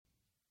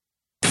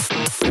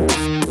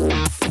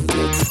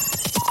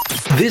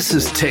This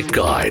is Tech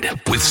Guide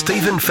with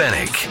Stephen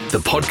Fennick, the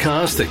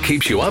podcast that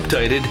keeps you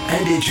updated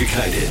and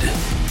educated.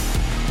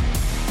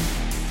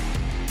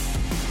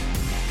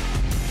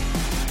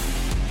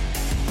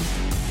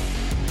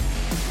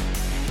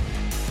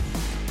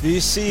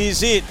 This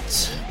is it,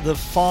 the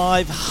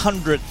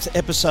 500th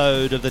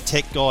episode of the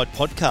Tech Guide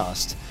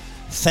podcast.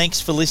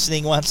 Thanks for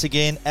listening once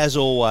again. As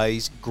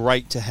always,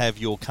 great to have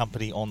your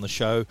company on the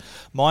show.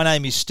 My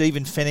name is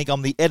Stephen Fennick.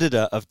 I'm the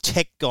editor of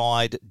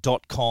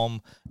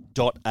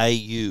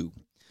techguide.com.au.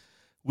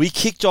 We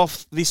kicked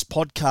off this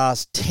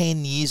podcast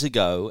 10 years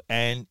ago,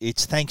 and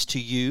it's thanks to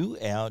you,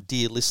 our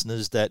dear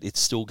listeners, that it's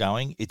still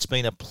going. It's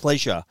been a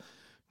pleasure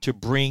to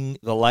bring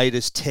the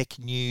latest tech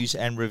news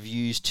and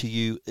reviews to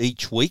you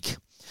each week.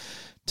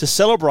 To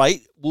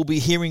celebrate, we'll be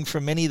hearing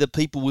from many of the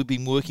people we've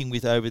been working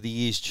with over the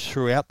years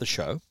throughout the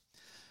show.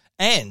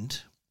 And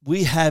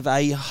we have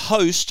a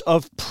host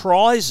of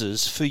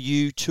prizes for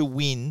you to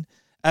win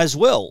as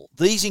well.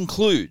 These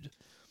include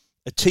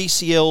a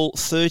TCL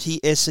 30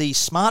 SE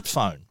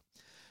smartphone,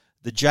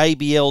 the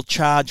JBL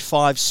Charge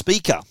 5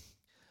 speaker,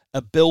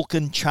 a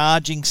Belkin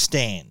charging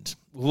stand.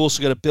 We've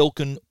also got a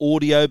Belkin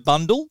audio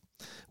bundle,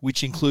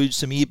 which includes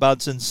some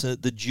earbuds and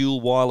the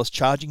dual wireless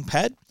charging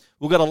pad.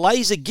 We've got a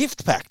laser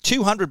gift pack,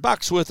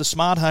 $200 worth of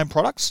smart home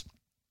products.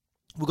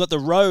 We've got the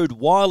Rode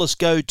Wireless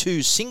Go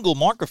 2 single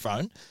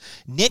microphone.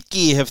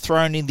 Netgear have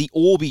thrown in the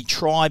Orbi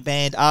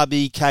Tri-Band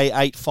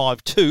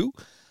RBK852.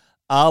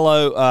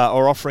 Arlo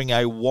are offering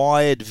a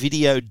wired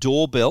video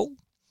doorbell.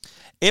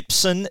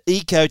 Epson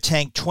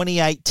EcoTank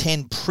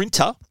 2810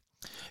 printer.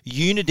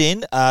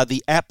 Uniden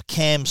the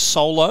AppCam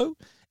Solo.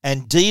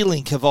 And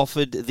D-Link have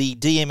offered the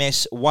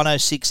DMS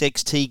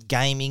 106XT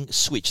gaming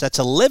switch. That's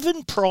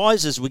 11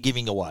 prizes we're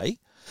giving away.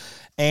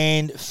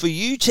 And for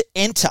you to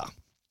enter,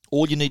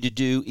 all you need to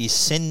do is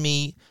send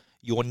me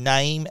your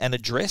name and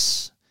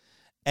address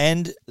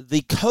and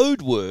the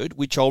code word,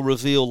 which I'll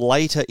reveal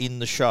later in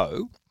the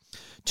show.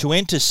 To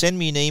enter, send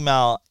me an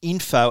email,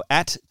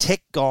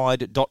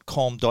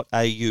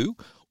 info@techguide.com.au,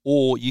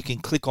 or you can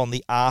click on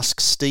the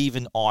Ask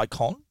Stephen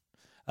icon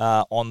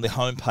on the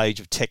homepage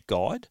of Tech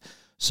Guide.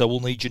 So we'll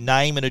need your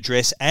name and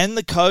address and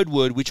the code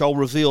word, which I'll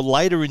reveal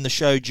later in the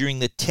show during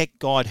the Tech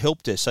Guide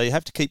Help Desk. So you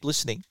have to keep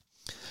listening.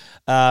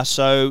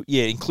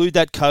 Include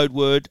that code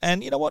word.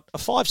 And you know what? A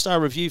 5-star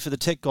review for the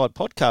Tech Guide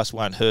podcast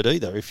won't hurt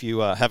either if you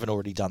haven't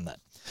already done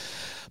that.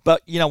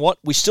 But you know what?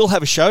 We still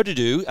have a show to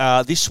do.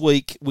 This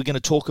week, we're going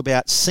to talk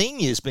about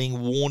seniors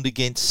being warned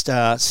against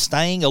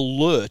staying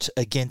alert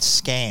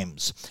against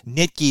scams.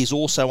 Netgear's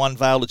also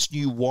unveiled its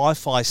new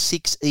Wi-Fi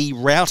 6E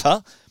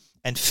router,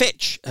 and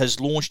Fetch has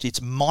launched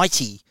its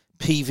Mighty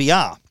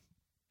PVR.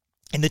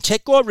 In the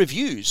Tech Guide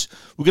reviews,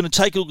 we're going to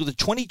take a look at the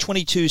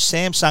 2022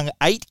 Samsung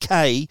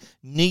 8K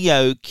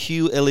Neo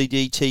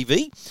QLED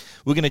TV.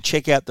 We're going to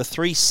check out the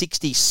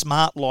 360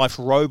 Smart Life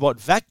robot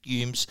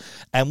vacuums,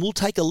 and we'll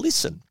take a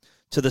listen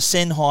to the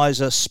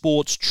Sennheiser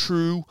Sports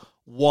True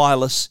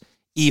wireless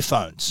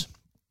earphones.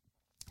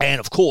 And,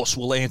 of course,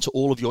 we'll answer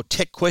all of your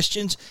tech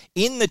questions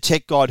in the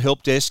Tech Guide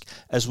Help Desk,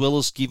 as well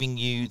as giving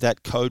you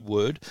that code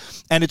word.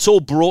 And it's all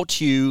brought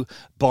to you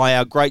by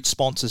our great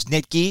sponsors,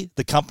 Netgear,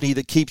 the company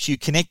that keeps you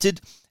connected,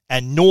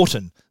 and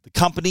Norton, the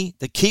company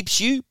that keeps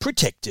you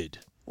protected.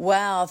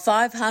 Wow,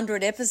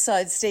 500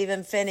 episodes,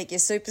 Stephen Fennick, your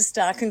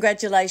superstar.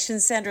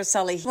 Congratulations, Sandra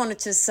Sully. I wanted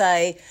to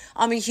say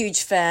I'm a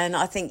huge fan.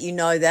 I think you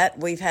know that.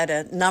 We've had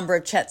a number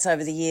of chats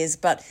over the years,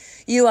 but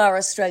you are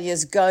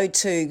Australia's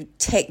go-to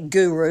tech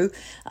guru.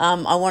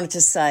 I wanted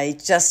to say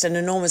just an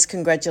enormous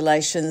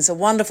congratulations, a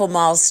wonderful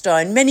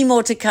milestone, many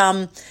more to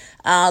come.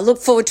 Look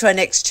forward to our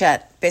next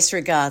chat. Best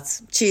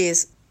regards.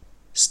 Cheers.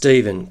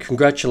 Stephen,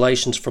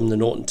 congratulations from the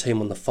Norton team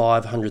on the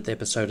 500th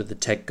episode of the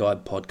Tech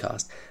Guide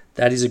podcast.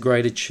 That is a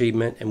great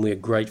achievement, and we are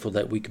grateful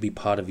that we could be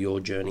part of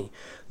your journey.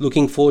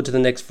 Looking forward to the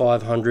next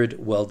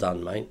 500. Well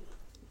done, mate.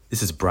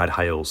 This is Brad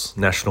Hales,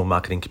 National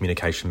Marketing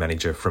Communication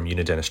Manager from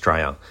Uniden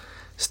Australia.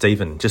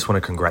 Stephen, just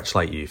want to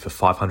congratulate you for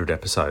 500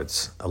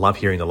 episodes. I love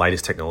hearing the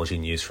latest technology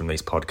news from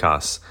these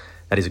podcasts.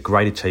 That is a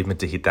great achievement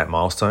to hit that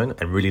milestone,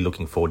 and really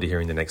looking forward to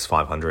hearing the next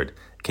 500.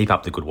 Keep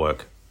up the good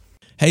work.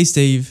 Hey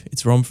Steve,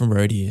 it's Rom from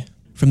Road here.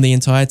 From the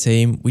entire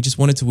team, we just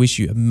wanted to wish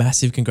you a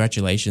massive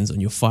congratulations on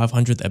your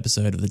 500th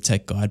episode of the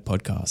Tech Guide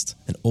podcast,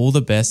 and all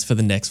the best for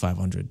the next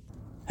 500.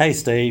 Hey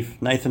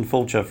Steve, Nathan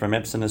Fulcher from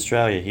Epson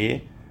Australia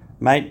here.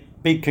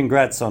 Mate, big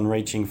congrats on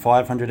reaching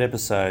 500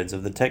 episodes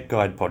of the Tech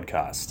Guide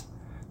podcast.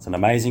 It's an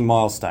amazing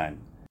milestone.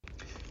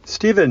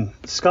 Stephen,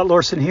 Scott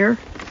Lawson here.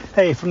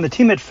 Hey, from the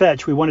team at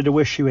Fetch, we wanted to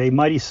wish you a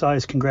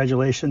mighty-sized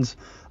congratulations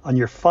on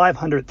your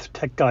 500th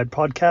Tech Guide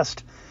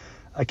podcast.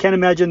 I can't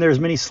imagine there's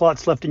many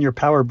slots left in your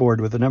power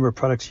board with the number of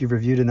products you've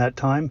reviewed in that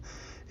time.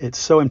 It's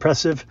so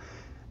impressive.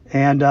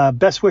 And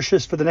best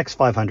wishes for the next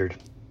 500.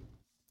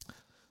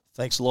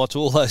 Thanks a lot to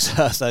all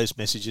those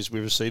messages we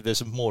received. There's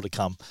some more to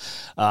come.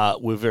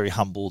 We're very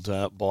humbled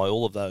by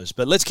all of those.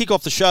 But let's kick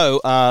off the show.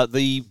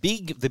 The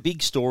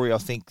big story I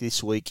think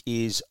this week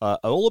is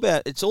all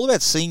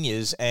about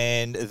seniors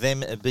and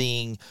them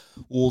being,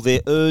 their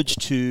urge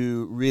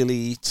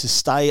to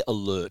stay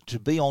alert, to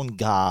be on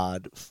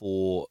guard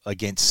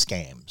against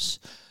scams.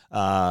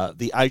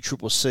 The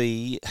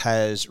ACCC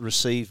has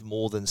received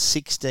more than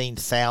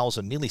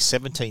 16,000, nearly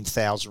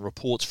 17,000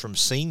 reports from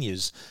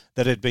seniors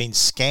that had been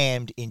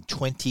scammed in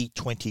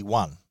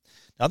 2021.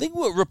 Now, I think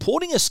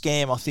reporting a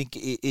scam, I think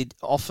it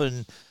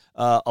often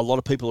a lot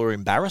of people are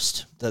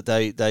embarrassed that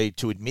they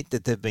to admit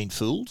that they've been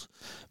fooled.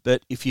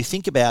 But if you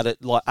think about it,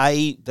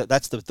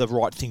 that's the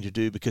right thing to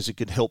do because it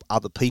can help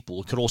other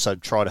people. It can also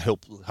try to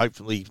help,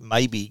 hopefully,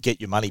 maybe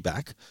get your money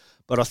back.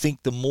 But I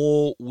think the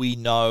more we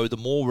know, the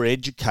more we're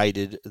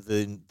educated,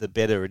 the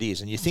better it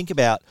is. And you think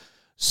about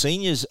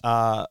seniors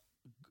are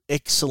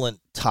excellent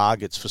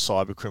targets for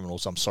cyber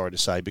criminals, I'm sorry to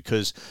say,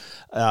 because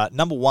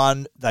number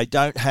one, they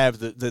don't have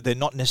they're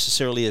not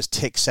necessarily as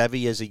tech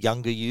savvy as a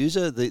younger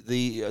user.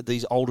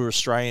 These older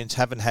Australians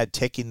haven't had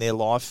tech in their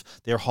life,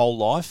 their whole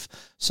life,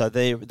 so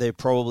they're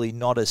probably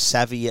not as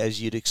savvy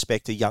as you'd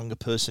expect a younger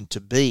person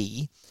to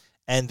be.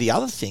 And the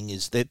other thing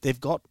is that they've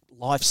got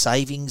life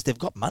savings, they've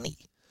got money.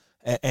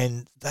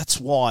 And that's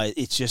why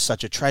it's just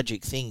such a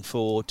tragic thing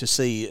to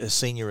see a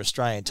senior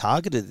Australian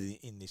targeted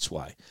in this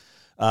way.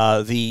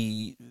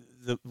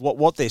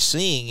 What they're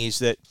seeing is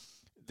that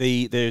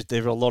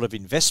there are a lot of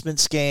investment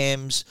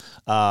scams,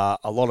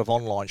 a lot of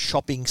online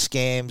shopping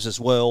scams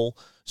as well.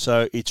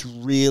 So it's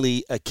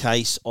really a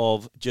case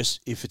of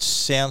just if it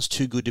sounds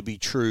too good to be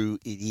true,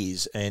 it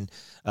is. And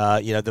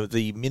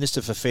the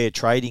Minister for Fair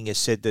Trading has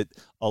said that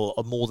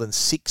more than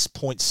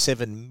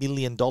 $6.7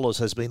 million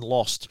has been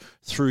lost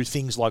through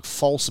things like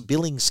false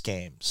billing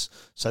scams.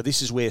 So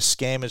this is where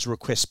scammers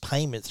request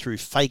payment through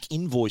fake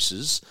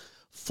invoices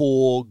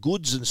for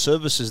goods and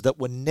services that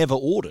were never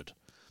ordered.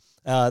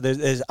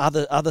 There's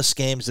other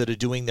scams that are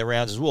doing their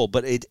rounds as well,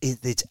 but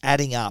it's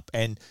adding up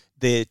and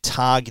they're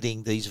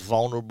targeting these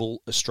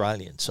vulnerable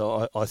Australians.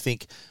 So I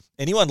think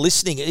anyone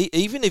listening,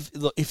 even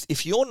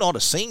if you're not a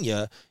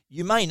senior,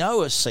 you may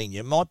know a senior.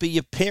 It might be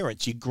your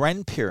parents, your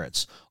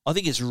grandparents. I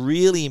think it's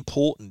really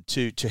important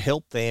to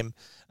help them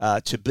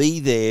to be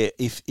there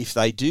if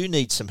they do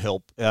need some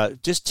help.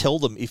 Just tell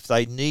them if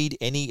they need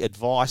any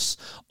advice.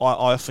 I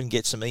often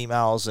get some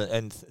emails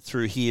and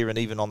through here and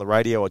even on the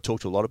radio, I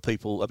talk to a lot of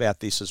people about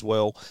this as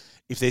well.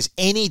 If there's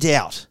any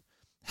doubt,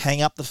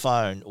 hang up the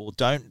phone or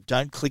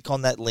don't click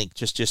on that link.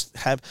 Just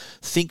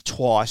think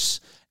twice.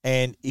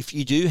 And if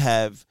you do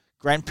have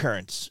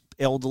grandparents,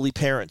 elderly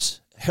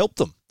parents, help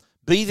them.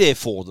 Be there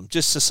for them.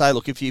 Just to say,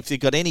 look, if you've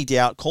got any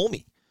doubt, call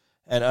me.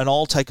 And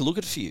I'll take a look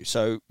at it for you.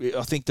 So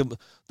I think the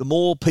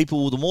more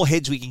people, the more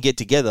heads we can get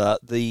together,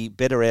 the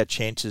better our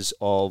chances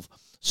of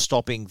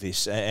stopping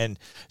this. And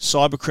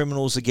cyber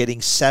criminals are getting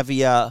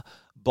savvier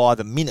by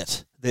the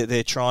minute.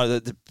 They're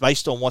trying,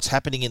 based on what's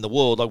happening in the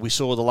world, like we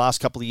saw the last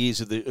couple of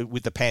years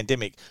with the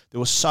pandemic, there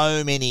were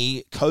so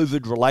many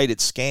COVID-related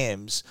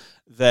scams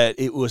that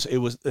it was,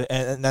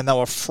 and they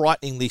were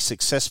frighteningly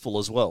successful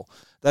as well.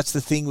 That's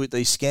the thing with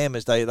these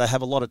scammers; they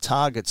have a lot of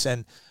targets,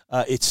 and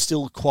it's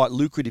still quite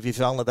lucrative if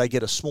only they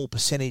get a small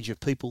percentage of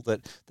people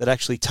that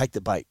actually take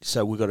the bait.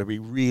 So we've got to be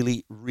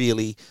really,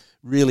 really,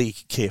 really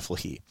careful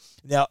here.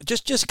 Now,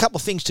 just a couple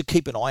of things to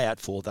keep an eye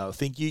out for, though. I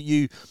think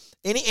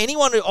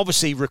anyone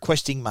obviously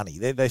requesting money,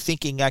 they're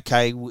thinking,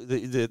 okay,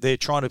 they're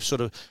trying to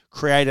sort of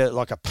create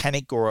a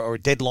panic or a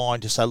deadline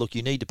to say, look,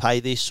 you need to pay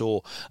this,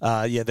 or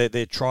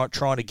they're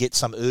trying to get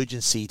some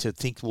urgency to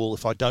think, well,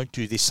 if I don't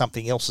do this,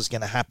 something else is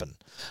going to happen.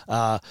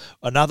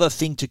 Another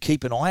thing to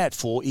keep an eye out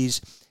for is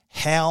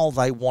how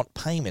they want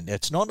payment.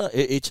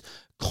 It's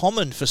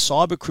common for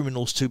cyber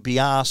criminals to be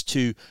asked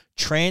to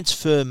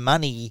transfer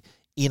money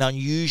in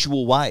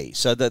unusual ways,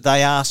 so that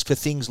they ask for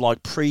things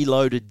like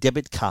preloaded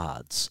debit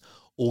cards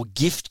or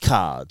gift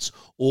cards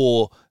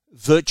or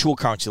virtual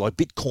currency like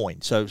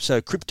Bitcoin, so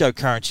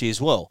cryptocurrency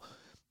as well.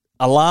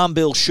 Alarm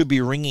bells should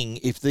be ringing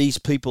if these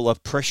people are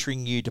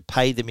pressuring you to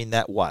pay them in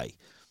that way.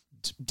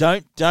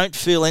 Don't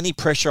feel any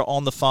pressure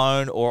on the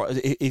phone, or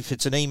if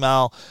it's an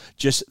email,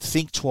 just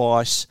think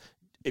twice.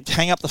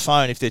 Hang up the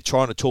phone if they're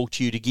trying to talk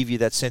to you to give you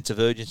that sense of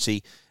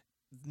urgency.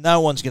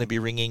 No one's going to be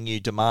ringing you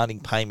demanding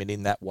payment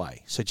in that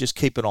way. So just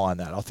keep an eye on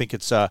that. I think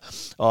it's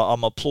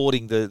I'm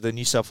applauding the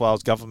New South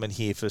Wales government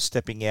here for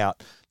stepping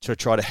out to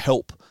try to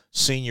help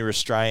senior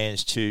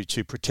Australians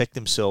to protect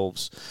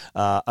themselves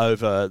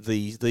over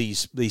these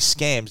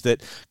scams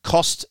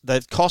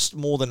they've cost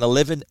more than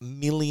 $11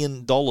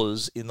 million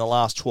in the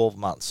last 12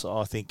 months. So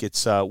I think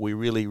it's we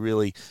really,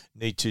 really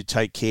need to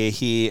take care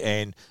here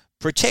and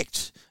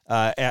protect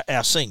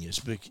our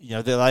seniors. You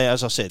know, they,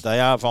 as I said, they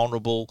are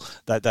vulnerable.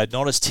 They're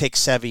not as tech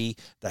savvy.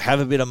 They have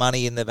a bit of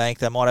money in the bank.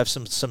 They might have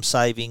some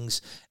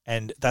savings,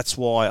 and that's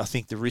why I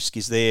think the risk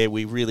is there.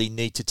 We really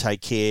need to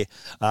take care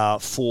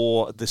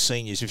for the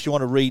seniors. If you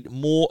want to read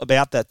more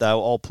about that,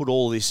 though, I'll put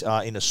all this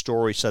in a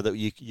story so that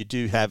you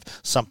do have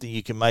something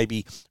you can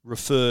maybe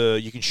refer.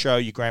 You can show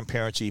your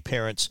grandparents or your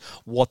parents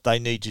what they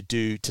need to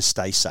do to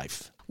stay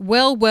safe.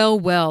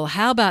 Well,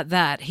 how about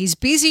that? He's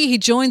busy. He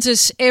joins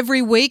us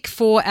every week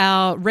for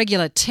our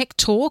regular tech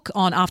talk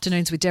on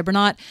Afternoons with Deborah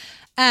Knight.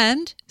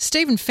 And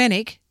Stephen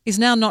Fennick is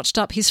now notched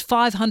up his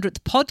 500th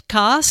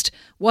podcast.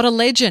 What a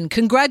legend.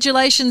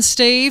 Congratulations,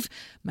 Steve.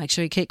 Make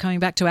sure you keep coming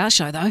back to our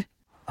show, though.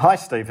 Hi,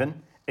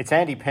 Stephen. It's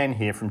Andy Penn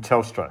here from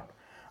Telstra.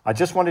 I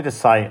just wanted to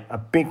say a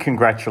big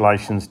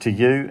congratulations to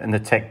you and the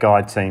Tech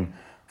Guide team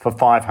for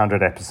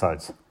 500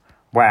 episodes.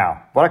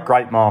 Wow, what a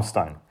great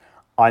milestone.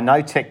 I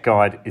know Tech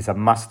Guide is a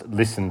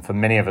must-listen for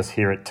many of us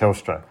here at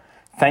Telstra.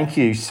 Thank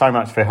you so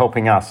much for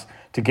helping us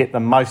to get the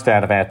most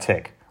out of our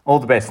tech. All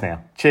the best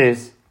now.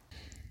 Cheers.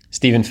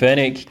 Stephen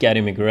Fennick,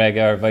 Gary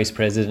McGregor, Vice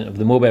President of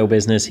the Mobile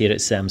Business here at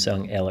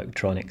Samsung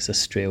Electronics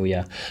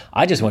Australia.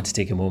 I just want to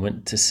take a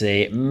moment to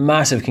say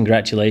massive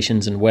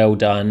congratulations and well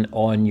done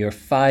on your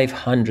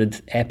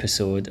 500th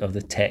episode of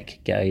the Tech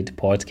Guide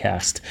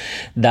podcast.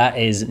 That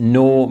is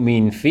no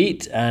mean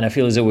feat, and I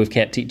feel as though we've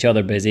kept each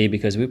other busy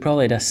because we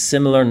probably had a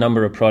similar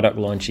number of product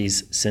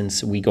launches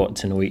since we got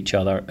to know each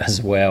other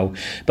as well.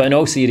 But in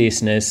all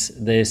seriousness,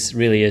 this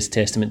really is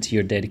testament to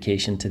your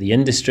dedication to the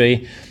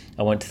industry.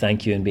 I want to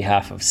thank you on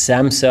behalf of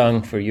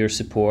Samsung for your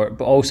support,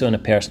 but also on a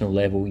personal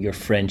level, your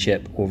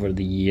friendship over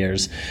the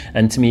years.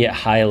 And to me, it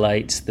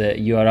highlights that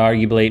you are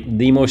arguably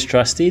the most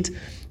trusted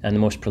and the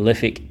most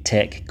prolific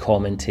tech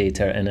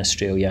commentator in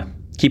Australia.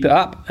 Keep it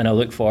up, and I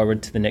look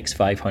forward to the next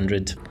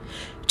 500.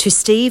 To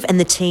Steve and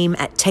the team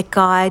at Tech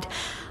Guide,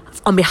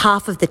 on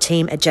behalf of the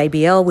team at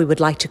JBL, we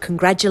would like to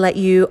congratulate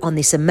you on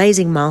this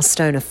amazing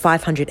milestone of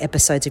 500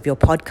 episodes of your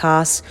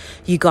podcast.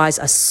 You guys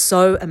are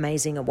so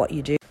amazing at what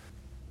you do.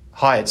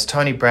 Hi, it's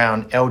Tony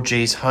Brown,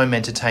 LG's Home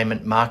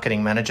Entertainment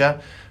Marketing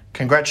Manager.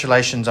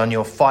 Congratulations on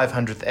your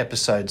 500th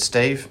episode,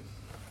 Steve.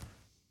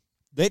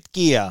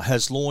 Netgear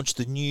has launched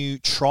the new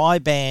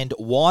tri-band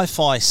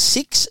Wi-Fi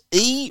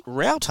 6E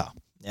router.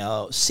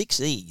 Now,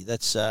 6E,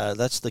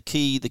 that's the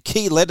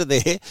key letter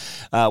there.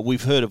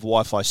 We've heard of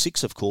Wi-Fi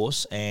 6, of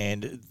course,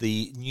 and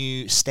the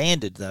new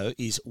standard, though,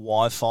 is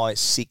Wi-Fi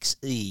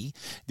 6E.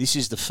 This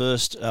is the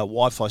first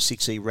Wi-Fi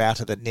 6E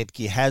router that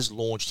Netgear has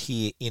launched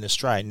here in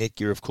Australia.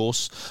 Netgear, of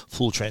course,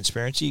 full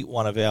transparency,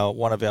 one of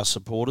our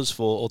supporters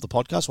for the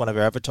podcast, one of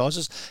our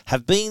advertisers,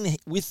 have been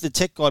with the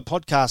Tech Guide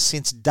podcast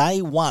since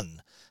day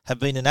one. Have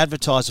been an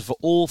advertiser for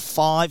all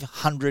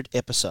 500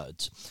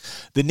 episodes.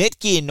 The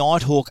Netgear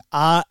Nighthawk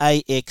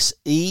RAX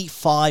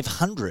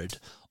E500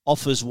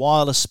 offers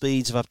wireless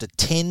speeds of up to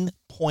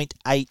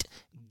 10.8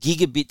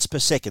 gigabits per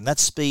second.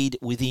 That's speed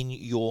within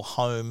your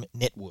home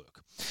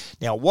network.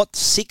 Now, what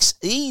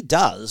 6E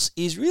does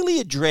is really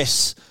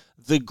address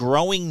the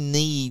growing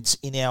needs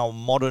in our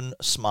modern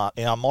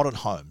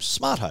homes,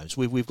 smart homes.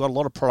 We've got a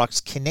lot of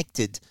products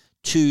connected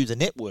to the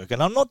network.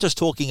 And I'm not just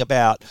talking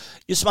about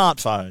your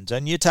smartphones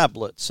and your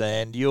tablets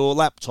and your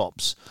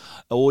laptops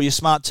or your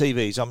smart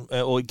TVs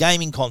or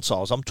gaming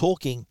consoles. I'm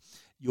talking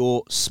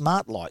your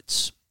smart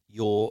lights,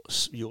 your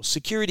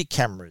security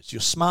cameras,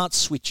 your smart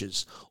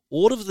switches,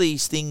 all of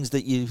these things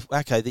that you've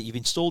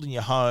installed in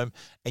your home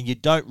and you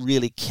don't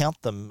really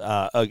count them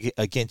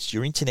against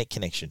your internet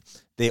connection.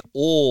 They're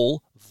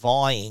all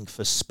vying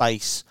for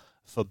space,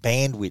 for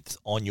bandwidth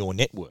on your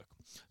network.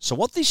 So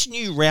what this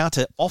new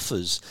router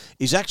offers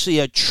is actually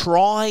a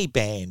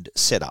tri-band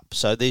setup.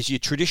 So there's your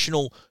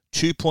traditional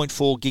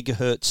 2.4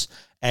 gigahertz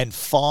and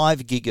 5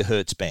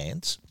 gigahertz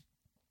bands.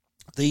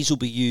 These will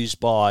be used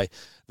by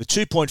the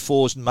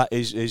 2.4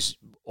 is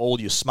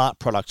all your smart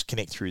products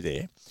connect through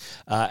there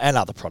and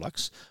other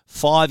products.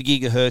 5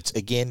 gigahertz,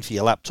 again, for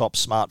your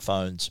laptops,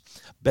 smartphones.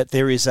 But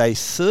there is a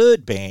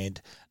third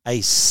band, a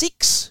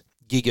 6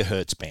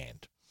 gigahertz band.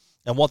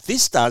 And what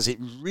this does, it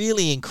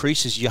really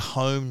increases your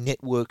home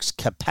network's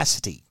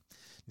capacity.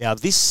 Now,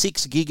 this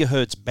 6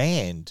 gigahertz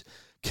band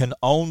can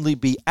only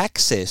be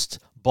accessed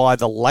by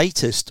the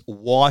latest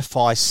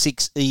Wi-Fi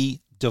 6E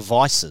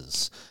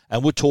devices.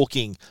 And we're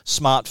talking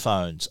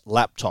smartphones,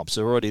 laptops.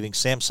 I already think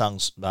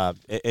Samsung's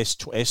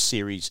S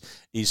series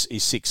is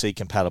 6E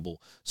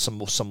compatible. Some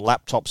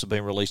laptops have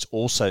been released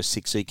also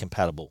 6E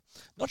compatible.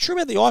 Not sure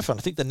about the iPhone.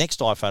 I think the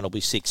next iPhone will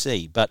be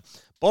 6E. But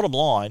bottom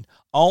line,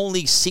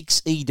 only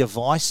 6E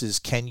devices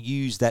can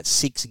use that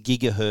 6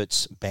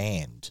 gigahertz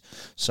band.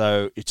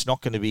 So it's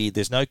not going to be,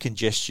 there's no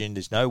congestion,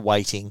 there's no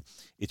waiting.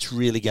 It's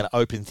really going to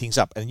open things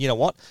up. And you know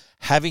what?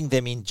 Having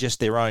them in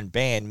just their own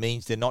band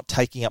means they're not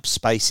taking up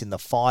space in the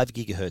 5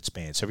 gigahertz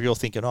band. So if you're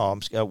thinking,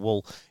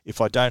 well, if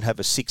I don't have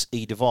a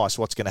 6E device,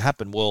 what's going to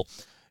happen? Well,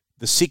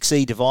 the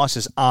 6E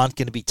devices aren't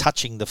going to be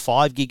touching the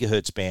 5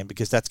 gigahertz band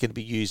because that's going to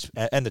be used,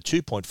 and the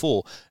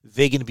 2.4,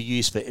 they're going to be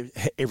used for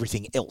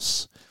everything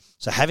else.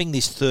 So having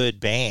this third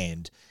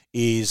band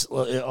is,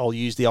 I'll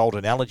use the old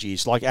analogy,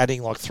 it's like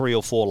adding like 3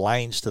 or 4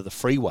 lanes to the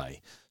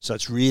freeway. So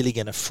it's really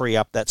going to free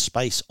up that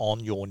space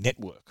on your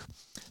network.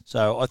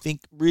 So I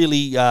think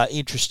really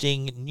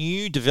interesting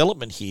new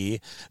development here.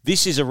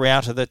 This is a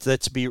router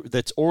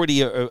that's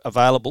already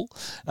available.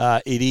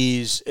 It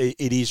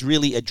is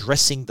really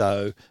addressing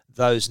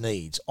those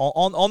needs.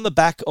 On the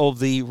back of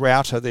the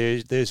router,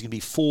 there's going to be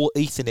 4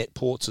 Ethernet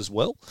ports as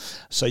well.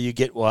 So you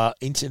get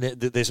internet.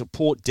 There's a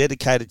port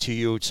dedicated to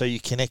you, so you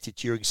connect it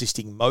to your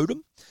existing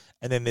modem.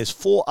 And then there's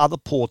 4 other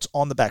ports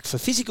on the back for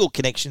physical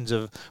connections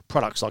of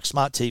products like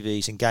smart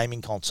TVs and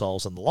gaming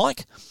consoles and the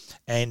like.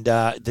 And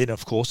then,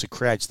 of course, it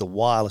creates the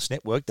wireless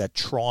network, that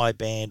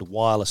tri-band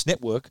wireless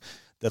network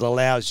that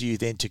allows you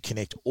then to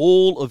connect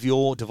all of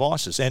your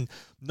devices. And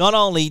not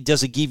only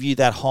does it give you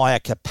that higher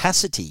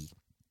capacity,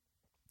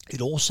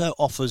 it also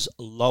offers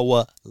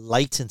lower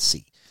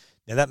latency.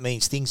 Now, that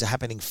means things are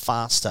happening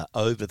faster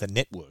over the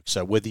network.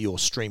 So whether you're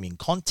streaming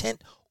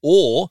content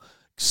or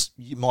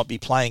you might be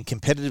playing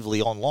competitively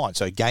online,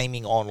 so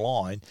gaming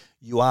online,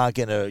 you're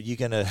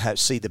gonna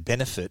see the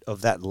benefit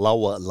of that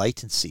lower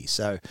latency.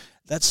 So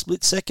that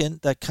split second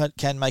that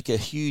can make a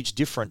huge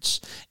difference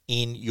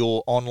in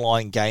your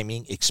online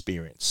gaming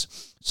experience.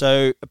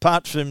 So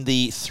apart from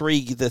the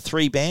three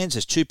bands,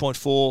 there's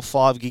 2.4,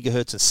 5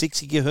 gigahertz, and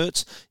 6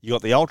 gigahertz. You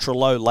got the ultra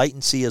low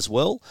latency as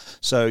well,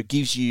 so it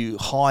gives you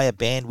higher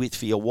bandwidth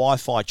for your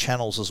Wi-Fi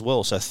channels as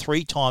well. So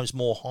 3 times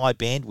more high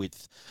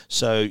bandwidth,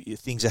 so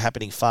things are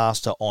happening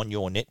faster on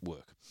your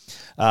network.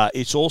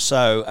 It's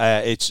also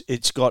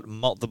it's got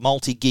the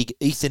multi-gig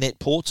Ethernet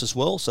ports as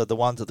well, so the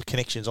ones that the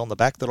connections on the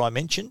back that I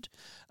mentioned.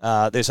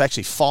 There's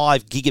actually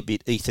 5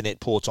 gigabit Ethernet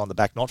ports on the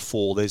back, not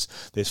 4. There's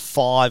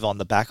 5 on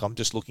the back. I'm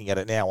just looking at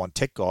it now on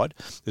Tech Guide.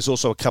 There's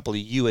also a couple of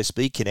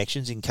USB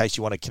connections in case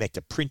you want to connect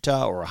a printer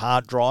or a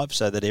hard drive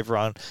so that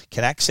everyone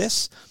can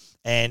access.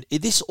 And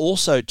this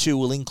also, too,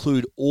 will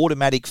include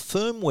automatic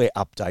firmware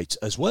updates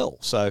as well.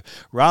 So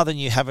rather than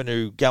you having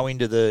to go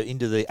into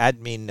the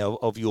admin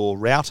of your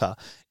router,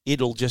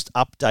 it'll just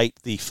update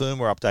the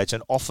firmware updates.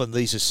 And often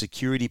these are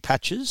security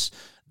patches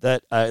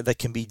that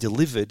can be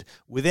delivered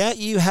without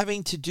you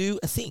having to do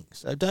a thing.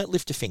 So don't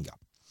lift a finger.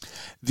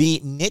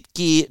 The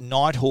Netgear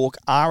Nighthawk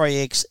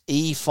RAX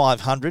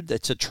E500,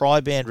 that's a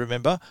tri-band,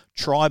 remember,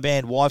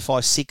 tri-band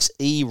Wi-Fi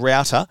 6E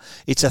router.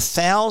 It's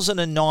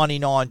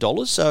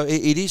 $1,099, so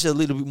it is a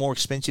little bit more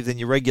expensive than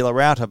your regular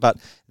router, but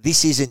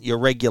this isn't your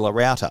regular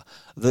router.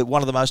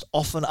 One of the most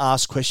often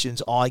asked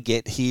questions I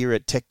get here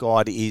at Tech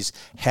Guide is,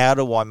 how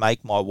do I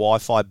make my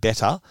Wi-Fi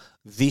better?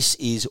 This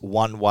is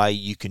one way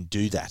you can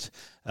do that.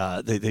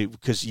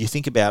 Because you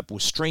think about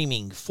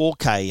streaming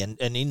 4K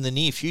and in the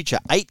near future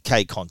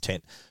 8K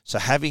content, so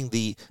having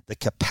the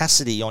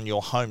capacity on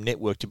your home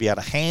network to be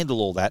able to handle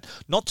all that,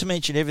 not to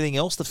mention everything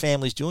else the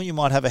family's doing. You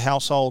might have a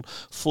household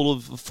full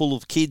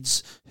of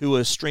kids who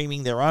are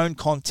streaming their own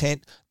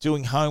content,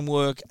 doing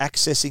homework,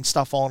 accessing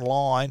stuff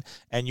online,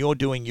 and you're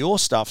doing your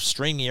stuff,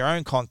 streaming your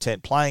own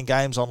content, playing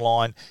games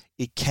online.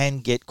 It can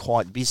get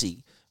quite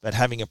busy. But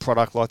having a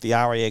product like the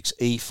RAX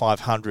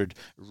E500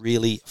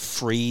 really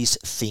frees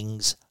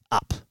things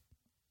up.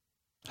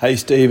 Hey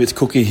Steve, it's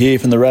Cookie here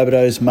from the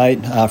Rabbitohs,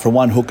 mate. From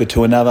one hooker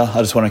to another,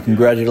 I just want to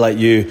congratulate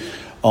you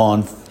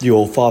on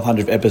your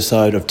 500th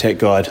episode of Tech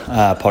Guide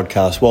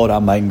podcast. Well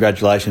done, mate.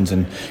 Congratulations,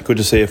 and good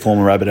to see a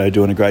former Rabbitoh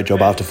doing a great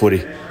job after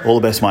footy. All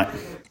the best, mate.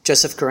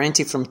 Joseph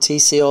Carenti from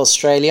TCL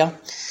Australia.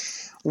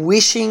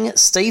 Wishing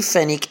Steve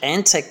Fennick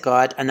and Tech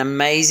Guide an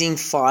amazing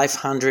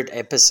 500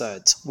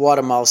 episodes. What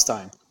a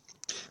milestone.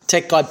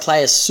 Tech Guide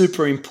play a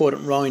super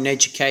important role in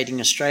educating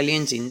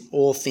Australians in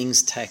all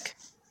things tech.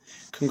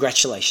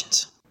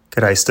 Congratulations.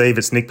 G'day Steve,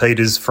 it's Nick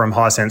Peters from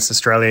Hisense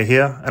Australia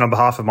here, and on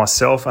behalf of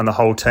myself and the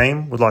whole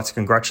team, would like to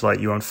congratulate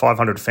you on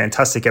 500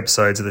 fantastic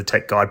episodes of the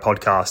Tech Guide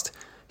podcast.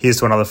 Here's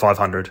to another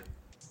 500.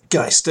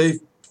 G'day Steve,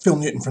 Phil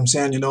Newton from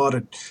Sound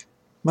United.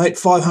 Mate,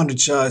 500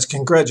 shows,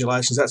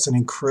 congratulations, that's an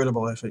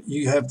incredible effort.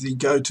 You have the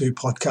go-to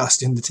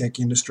podcast in the tech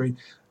industry.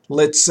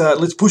 Let's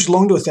push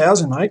along to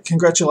 1,000, mate.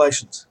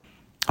 Congratulations.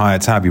 Hi,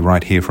 it's Harvey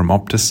Wright here from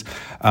Optus.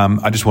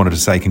 I just wanted to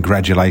say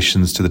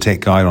congratulations to the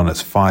Tech Guide on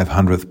its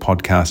 500th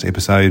podcast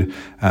episode,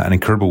 an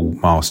incredible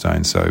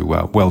milestone, so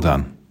well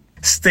done.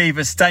 Steve,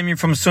 it's Damien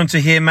from Sunta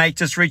here, mate.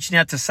 Just reaching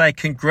out to say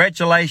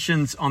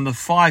congratulations on the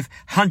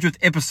 500th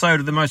episode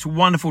of the most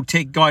wonderful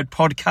Tech Guide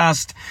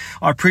podcast.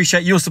 I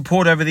appreciate your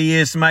support over the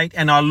years, mate,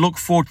 and I look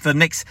forward to the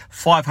next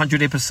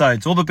 500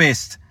 episodes. All the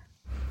best.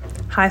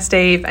 Hi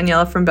Steve,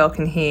 Aniela from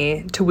Belkin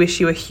here to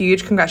wish you a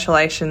huge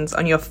congratulations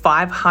on your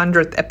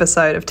 500th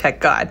episode of Tech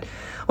Guide.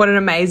 What an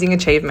amazing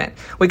achievement.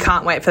 We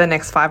can't wait for the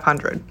next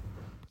 500.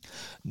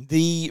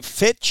 The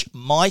Fetch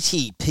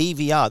Mighty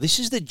PVR, this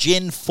is the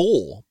Gen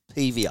 4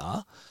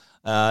 PVR.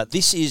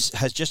 This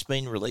has just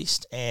been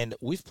released and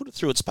we've put it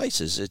through its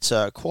paces. It's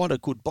quite a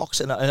good box,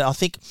 and I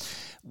think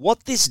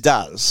what this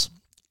does,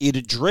 it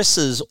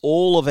addresses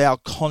all of our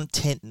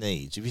content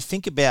needs. If you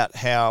think about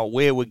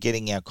where we're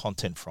getting our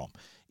content from,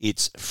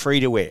 it's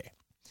free-to-air.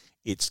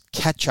 It's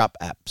catch-up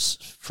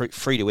apps,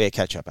 free-to-air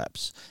catch-up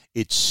apps.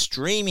 It's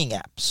streaming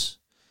apps.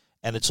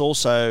 and it's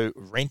also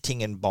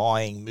renting and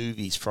buying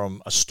movies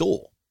from a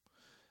store.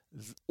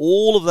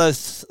 All of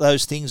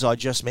those things I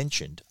just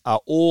mentioned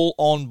are all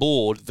on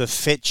board the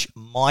Fetch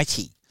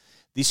Mighty.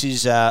 This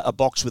is a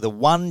box with a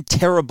 1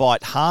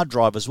 terabyte hard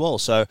drive as well.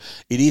 So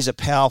it is a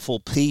powerful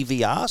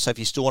PVR. So if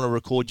you still want to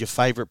record your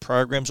favorite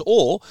programs,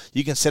 or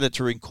you can set it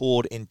to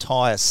record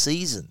entire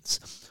seasons.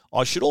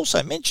 I should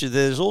also mention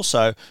there's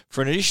also,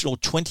 for an additional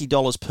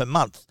 $20 per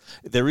month,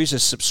 there is a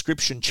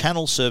subscription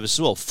channel service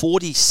as well.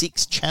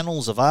 46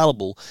 channels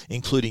available,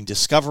 including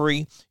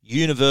Discovery,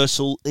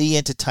 Universal, E!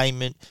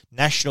 Entertainment,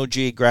 National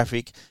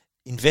Geographic,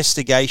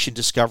 Investigation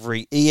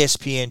Discovery,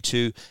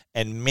 ESPN2,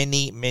 and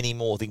many, many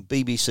more. I think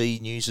BBC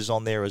News is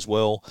on there as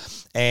well.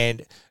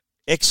 And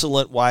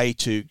excellent way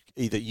to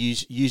either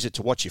use it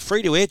to watch your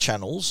free-to-air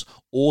channels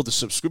or the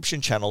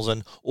subscription channels.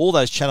 And all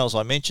those channels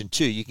I mentioned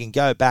too, you can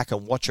go back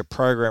and watch a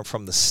program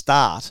from the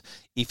start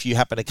if you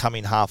happen to come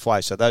in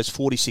halfway. So those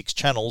 46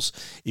 channels,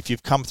 if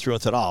you've come through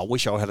and thought, I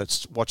wish I had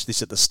watched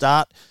this at the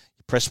start,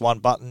 you press one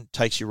button,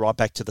 takes you right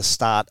back to the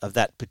start of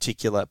that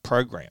particular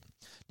program.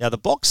 Now, the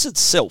box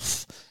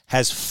itself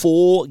has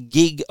 4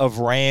 gig of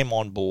RAM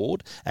on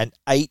board and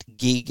 8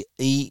 gig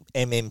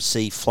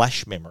eMMC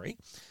flash memory.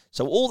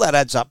 So all that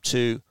adds up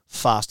to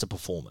faster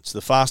performance.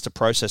 The faster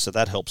processor,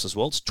 that helps as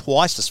well. It's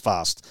twice as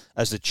fast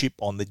as the chip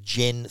on the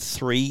Gen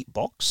 3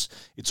 box.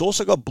 It's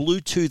also got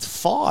Bluetooth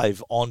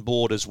 5 on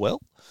board as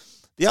well.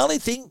 The only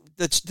thing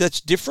that's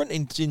different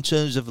in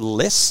terms of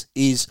less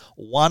is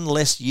 1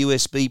 less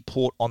USB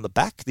port on the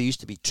back. There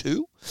used to be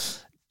 2.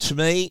 To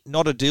me,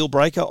 not a deal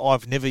breaker.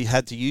 I've never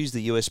had to use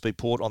the USB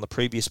port on the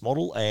previous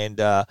model, and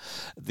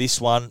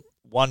this one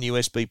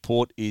USB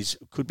port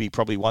could be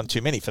probably one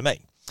too many for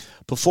me.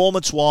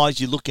 Performance-wise,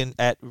 you're looking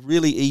at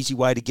really easy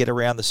way to get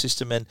around the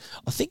system, and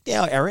I think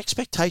now our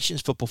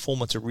expectations for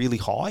performance are really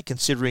high,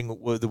 considering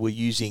whether we're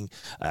using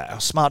our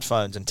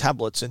smartphones and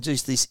tablets, and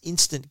just this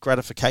instant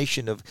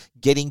gratification of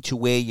getting to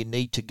where you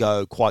need to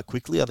go quite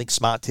quickly. I think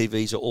smart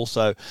TVs are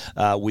also,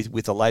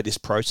 with the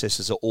latest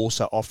processors, are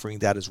also offering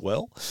that as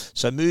well.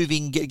 So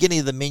getting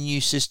to the menu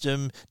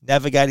system,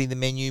 navigating the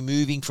menu,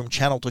 moving from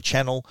channel to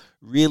channel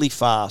really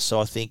fast.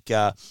 So I think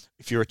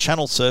if you're a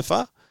channel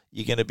surfer,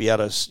 you're going to be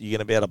able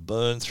to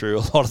burn through a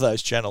lot of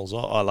those channels.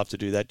 I love to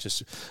do that.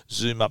 Just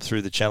zoom up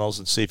through the channels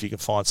and see if you can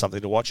find something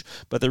to watch.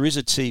 But there is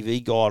a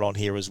TV guide on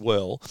here as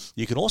well.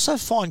 You can also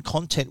find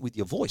content with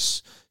your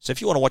voice. So if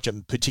you want to watch a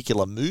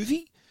particular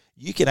movie,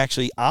 you can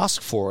actually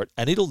ask for it,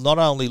 and it'll not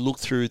only look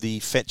through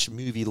the Fetch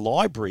movie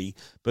library,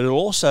 but it'll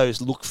also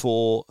look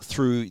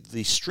through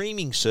the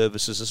streaming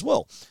services as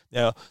well.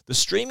 Now, the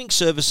streaming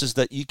services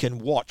that you can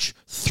watch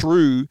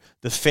through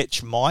the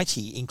Fetch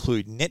Mighty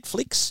include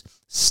Netflix,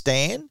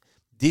 Stan,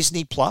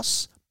 Disney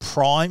Plus,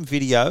 Prime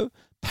Video,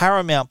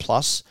 Paramount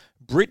Plus,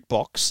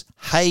 BritBox,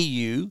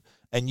 HeyU,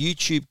 and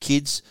YouTube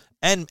Kids,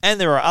 and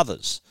there are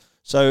others.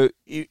 So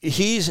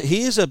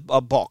here's a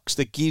box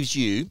that gives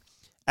you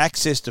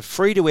access to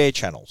free-to-air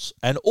channels,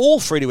 and all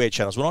free-to-air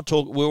channels.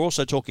 We're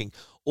also talking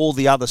all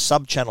the other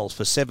sub-channels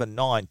for 7,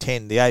 9,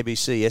 10, the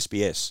ABC,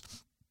 SBS,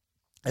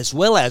 as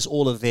well as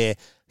all of their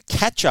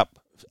catch-up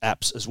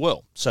apps as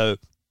well. So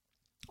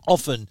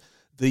often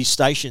these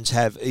stations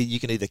you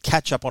can either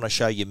catch up on a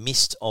show you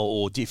missed,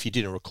 or if you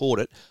didn't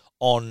record it,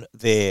 on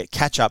their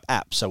catch-up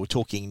app. So we're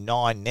talking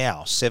 9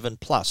 Now, 7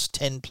 Plus,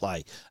 10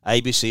 Play,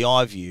 ABC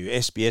iView,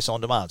 SBS On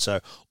Demand.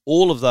 So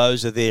all of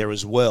those are there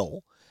as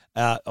well.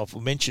 I've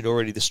mentioned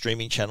already the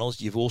streaming channels.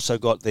 You've also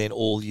got then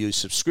all your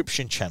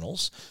subscription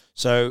channels.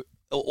 So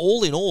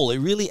all in all, it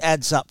really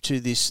adds up to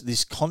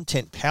this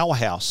content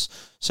powerhouse.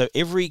 So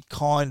every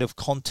kind of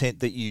content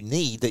that you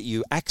need, that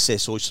you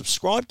access or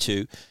subscribe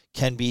to,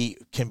 can be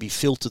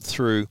filtered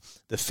through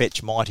the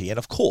Fetch Mighty. And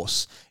of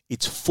course,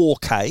 it's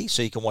 4K,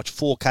 so you can watch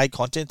 4K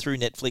content through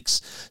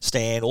Netflix,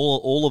 Stan,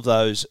 all of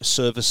those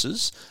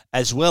services,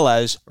 as well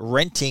as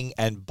renting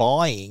and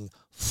buying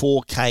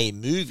 4K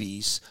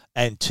movies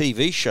and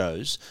TV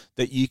shows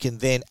that you can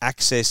then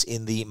access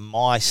in the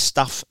My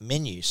Stuff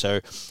menu. So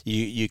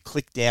you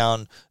click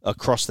down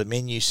across the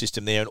menu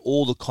system there, and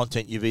all the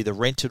content you've either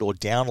rented or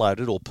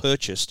downloaded or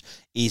purchased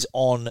is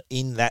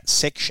in that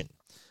section.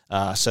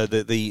 So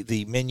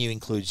the menu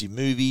includes your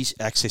movies,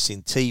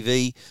 accessing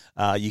TV.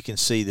 You can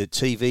see the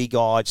TV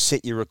guide,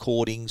 set your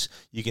recordings.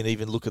 You can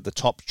even look at the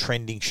top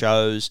trending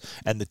shows,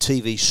 and the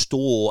TV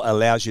store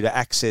allows you to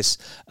access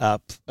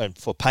and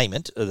for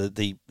payment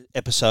the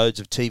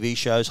episodes of TV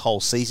shows, whole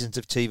seasons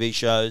of TV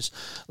shows.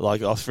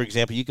 Like, for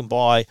example, you can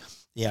buy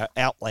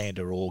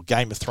Outlander or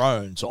Game of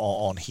Thrones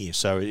on here.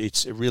 So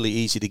it's really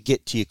easy to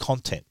get to your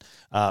content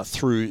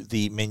through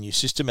the menu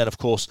system. And of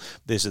course,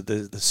 there's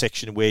the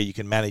section where you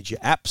can manage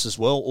your apps as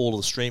well, all of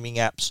the streaming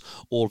apps,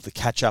 all of the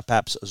catch-up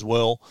apps as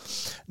well.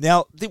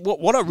 Now,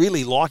 what I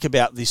really like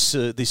about this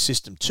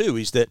system too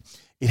is that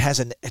it has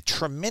a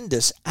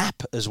tremendous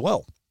app as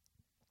well.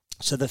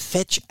 So the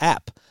Fetch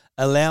app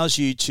allows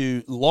you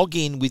to log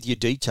in with your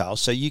details.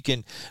 So you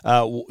can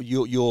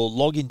your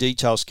login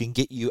details can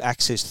get you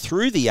access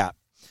through the app,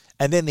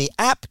 and then the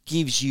app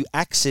gives you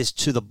access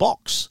to the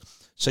box.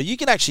 So you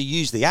can actually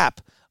use the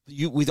app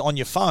on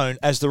your phone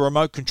as the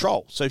remote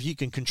control. So if you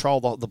can control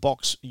the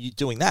box, you're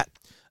doing that.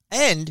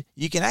 And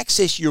you can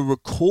access your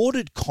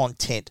recorded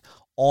content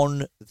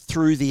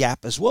through the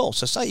app as well.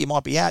 So say you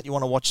might be out, you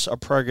want to watch a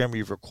program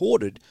you've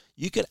recorded,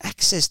 you can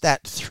access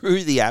that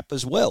through the app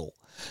as well.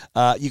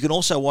 You can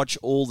also watch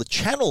all the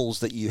channels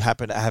that you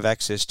happen to have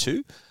access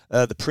to,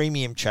 the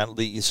premium channel,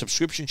 the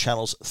subscription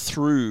channels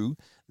through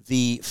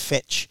the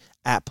Fetch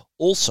app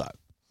also.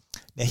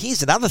 Now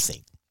here's another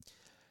thing.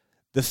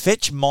 The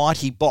Fetch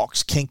Mighty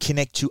box can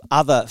connect to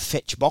other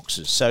Fetch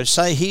boxes. So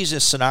say here's a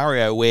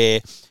scenario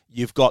where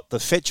you've got the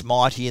Fetch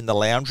Mighty in the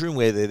lounge room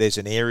where there's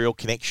an aerial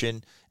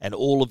connection and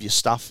all of your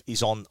stuff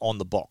is on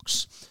the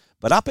box.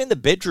 But up in the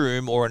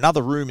bedroom or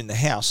another room in the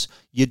house,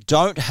 you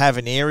don't have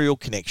an aerial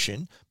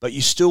connection, but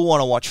you still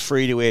want to watch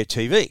free-to-air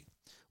TV.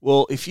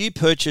 Well, if you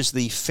purchase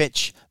the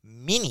Fetch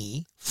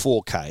Mini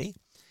 4K,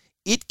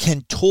 it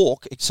can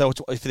talk. So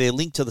if they're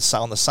linked to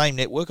on the same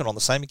network and on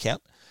the same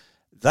account,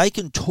 they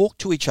can talk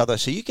to each other.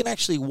 So you can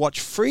actually watch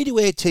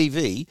free-to-air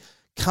TV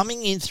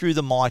coming in through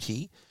the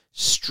Mighty,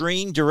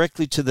 stream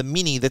directly to the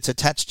Mini that's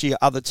attached to your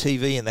other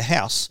TV in the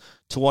house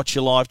to watch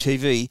your live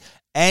TV,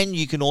 and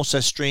you can also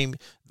stream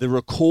the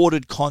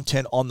recorded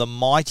content on the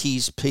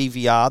Mighty's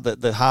PVR,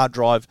 the hard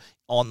drive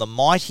on the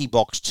Mighty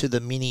box to the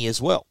Mini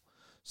as well.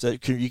 So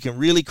you can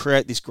really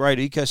create this great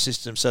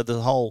ecosystem. So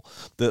the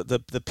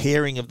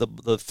pairing of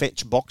the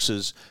Fetch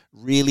boxes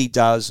really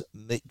does,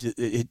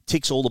 it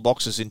ticks all the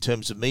boxes in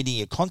terms of meeting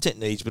your content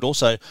needs, but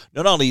also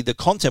not only the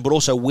content, but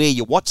also where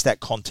you watch that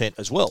content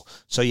as well.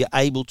 So you're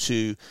able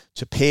to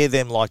pair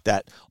them like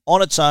that.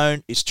 On its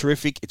own, it's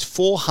terrific. It's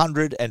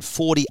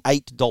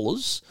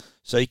 $448.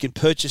 So you can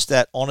purchase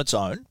that on its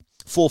own,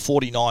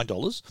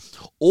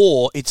 $449,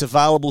 or it's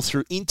available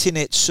through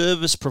internet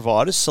service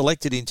providers,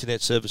 selected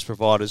internet service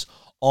providers,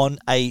 on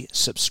a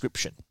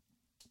subscription.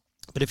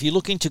 But if you're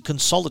looking to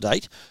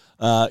consolidate,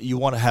 you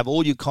want to have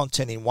all your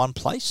content in one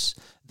place,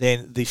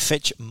 then the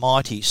Fetch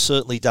Mighty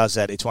certainly does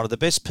that. It's one of the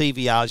best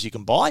PVRs you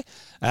can buy.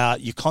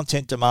 Your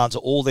content demands are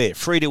all there.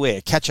 Free-to-air,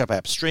 catch-up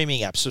apps,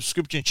 streaming apps,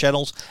 subscription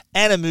channels,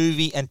 and a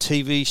movie and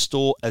TV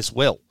store as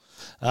well.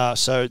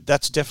 So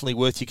that's definitely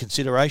worth your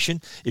consideration.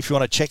 If you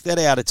want to check that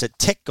out, it's at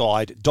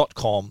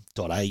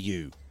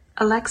techguide.com.au.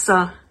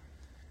 Alexa,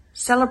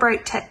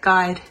 celebrate Tech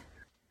Guide.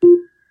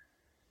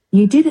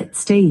 You did it,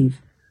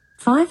 Steve.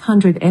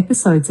 500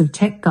 episodes of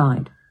Tech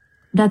Guide.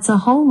 That's a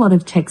whole lot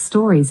of tech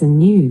stories and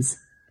news.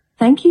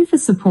 Thank you for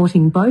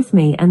supporting both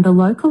me and the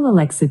local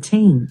Alexa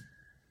team.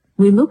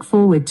 We look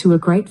forward to a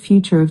great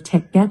future of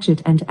tech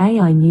gadget and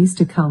AI news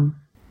to come.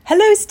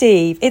 Hello,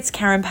 Steve. It's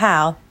Karen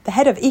Powell, the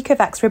head of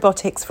Ecovacs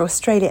Robotics for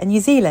Australia and New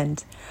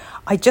Zealand.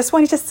 I just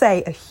wanted to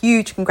say a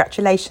huge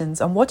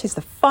congratulations on what is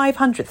the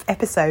 500th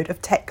episode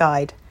of Tech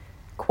Guide.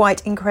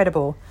 Quite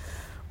incredible.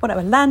 What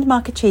a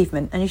landmark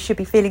achievement, and you should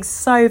be feeling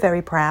so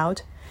very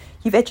proud.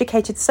 You've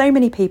educated so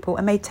many people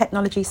and made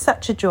technology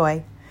such a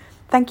joy.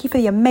 Thank you for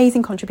the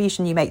amazing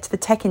contribution you make to the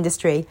tech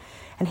industry,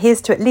 and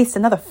here's to at least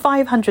another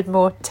 500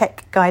 more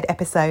Tech Guide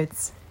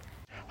episodes.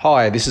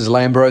 Hi, this is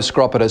Lambro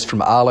Scropetus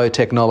from Arlo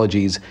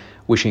Technologies,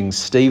 wishing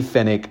Steve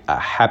Fennick a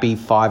happy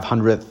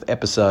 500th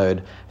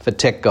episode for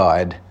Tech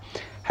Guide.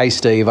 Hey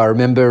Steve, I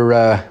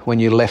remember when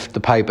you left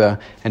the paper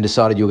and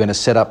decided you were going to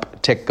set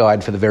up Tech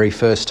Guide for the very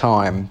first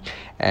time,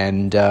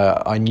 and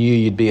I knew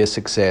you'd be a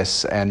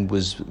success and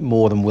was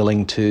more than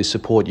willing to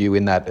support you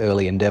in that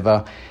early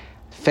endeavour.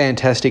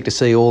 Fantastic to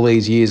see all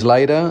these years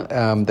later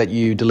that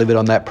you delivered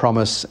on that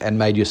promise and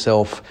made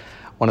yourself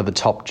one of the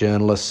top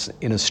journalists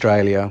in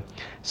Australia.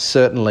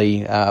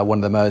 Certainly one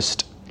of the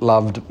most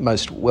loved,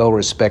 most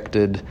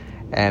well-respected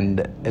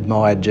and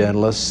admired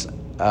journalists.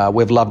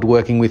 We've loved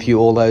working with you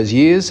all those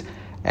years,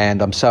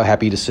 and I'm so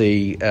happy to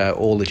see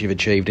all that you've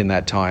achieved in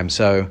that time.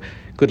 So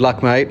good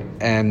luck, mate,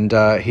 and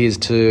here's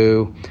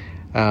to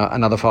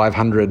another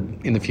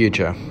 500 in the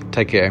future.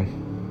 Take care.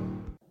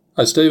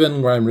 Hi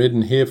Stephen, Graham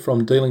Reardon here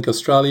from D-Link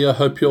Australia.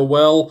 Hope you're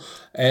well,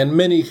 and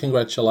many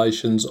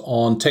congratulations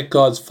on Tech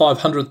Guide's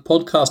 500th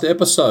podcast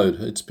episode.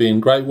 It's been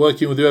great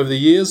working with you over the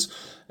years,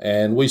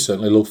 and we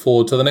certainly look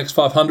forward to the next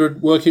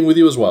 500 working with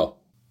you as well.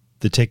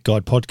 The Tech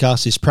Guide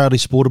podcast is proudly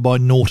supported by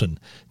Norton.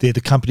 They're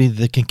the company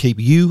that can keep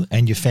you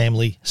and your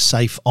family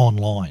safe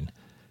online.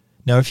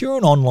 Now, if you're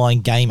an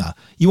online gamer,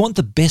 you want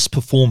the best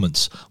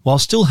performance while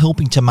still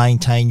helping to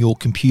maintain your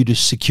computer's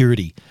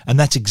security, and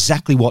that's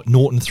exactly what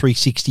Norton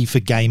 360 for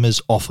Gamers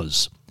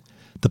offers.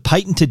 The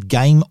patented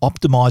Game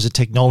Optimizer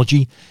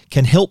technology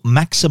can help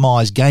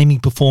maximize gaming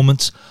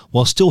performance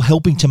while still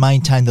helping to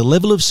maintain the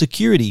level of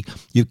security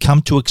you've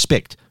come to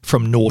expect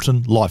from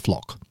Norton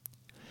LifeLock.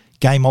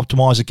 Game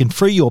Optimizer can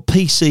free your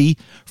PC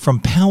from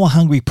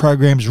power-hungry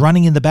programs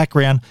running in the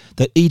background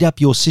that eat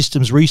up your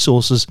system's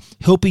resources,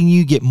 helping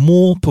you get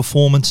more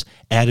performance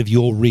out of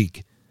your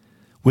rig.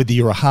 Whether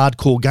you're a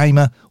hardcore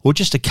gamer or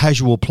just a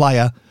casual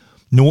player,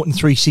 Norton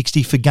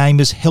 360 for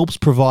Gamers helps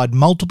provide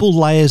multiple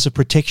layers of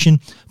protection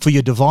for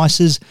your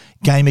devices,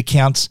 game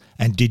accounts,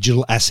 and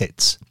digital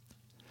assets.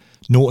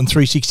 Norton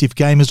 360 for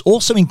Gamers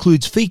also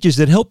includes features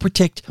that help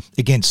protect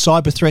against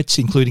cyber threats,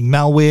 including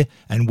malware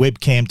and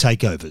webcam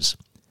takeovers.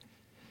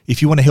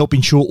 If you want to help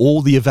ensure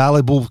all the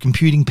available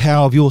computing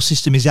power of your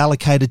system is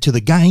allocated to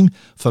the game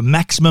for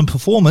maximum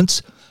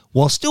performance,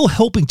 while still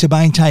helping to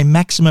maintain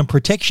maximum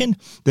protection,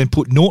 then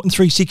put Norton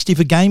 360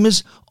 for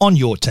Gamers on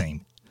your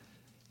team.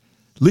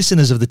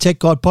 Listeners of the Tech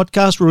Guide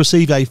podcast will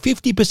receive a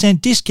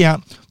 50%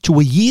 discount to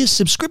a year's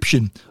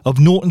subscription of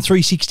Norton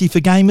 360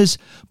 for Gamers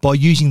by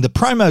using the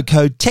promo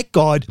code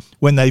TechGuide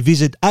when they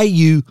visit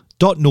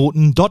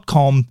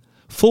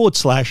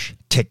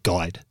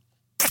au.norton.com/TechGuide.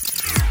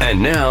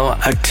 And now,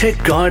 a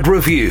Tech Guide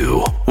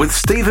review with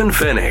Stephen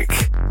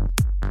Fennick.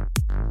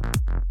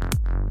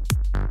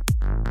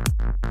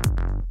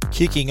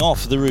 Kicking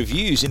off the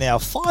reviews in our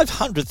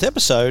 500th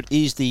episode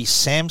is the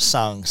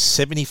Samsung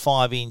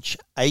 75-inch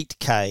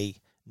 8K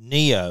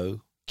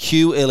Neo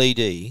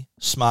QLED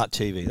smart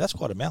TV. That's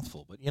quite a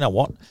mouthful, but you know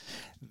what?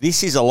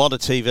 This is a lot of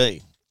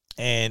TV.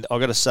 And I've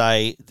got to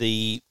say,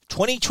 the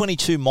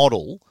 2022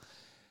 model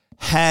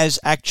has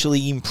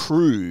actually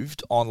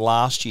improved on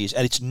last year's,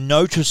 and it's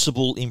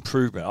noticeable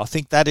improvement. I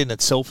think that in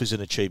itself is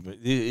an achievement.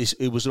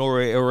 It was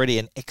already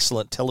an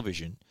excellent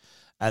television,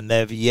 and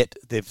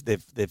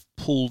they've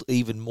pulled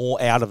even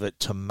more out of it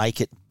to make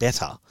it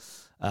better.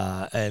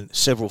 And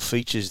several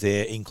features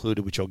there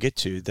included, which I'll get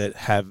to,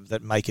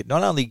 that make it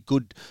not only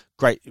good,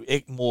 great,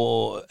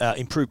 more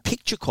improved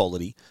picture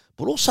quality,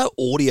 but also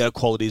audio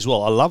quality as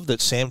well. I love that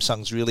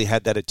Samsung's really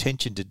had that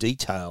attention to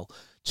detail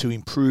to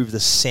improve the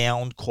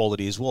sound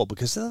quality as well,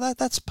 because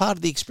that's part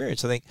of the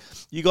experience. I think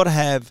you got to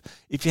have,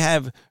 if you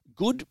have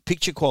good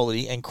picture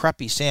quality and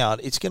crappy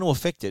sound, it's going to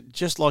affect it.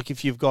 Just like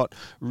if you've got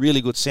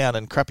really good sound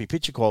and crappy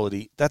picture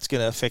quality, that's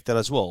going to affect that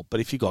as well. But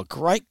if you've got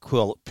great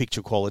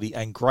picture quality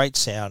and great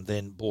sound,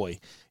 then boy,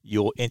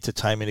 your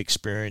entertainment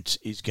experience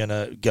is going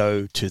to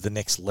go to the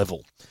next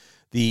level.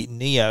 The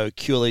Neo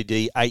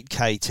QLED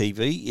 8K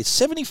TV is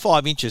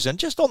 75 inches, and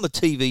just on the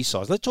TV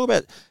size, let's talk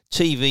about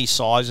TV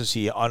sizes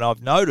here. And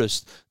I've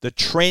noticed the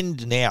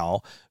trend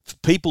now, for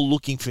people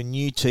looking for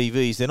new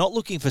TVs, they're not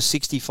looking for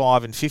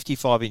 65 and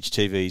 55-inch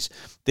TVs.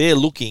 They're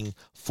looking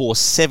for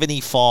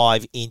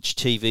 75-inch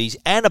TVs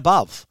and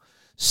above.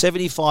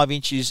 75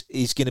 inches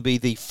is going to be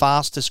the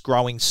fastest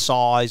growing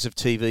size of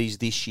TVs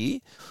this year,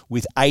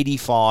 with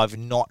 85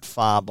 not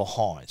far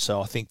behind.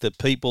 So I think that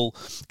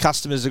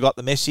customers have got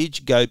the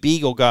message, go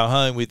big or go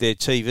home with their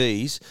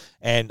TVs,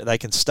 and they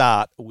can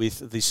start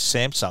with this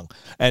Samsung.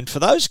 And for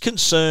those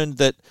concerned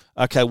that,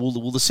 okay,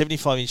 will the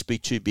 75-inch be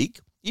too big?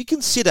 You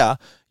consider,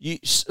 you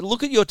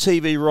look at your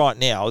TV right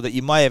now that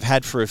you may have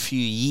had for a few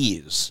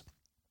years.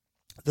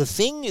 The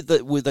thing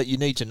that you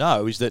need to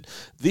know is that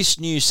this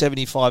new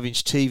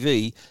 75-inch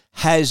TV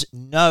has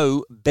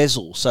no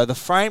bezel. So the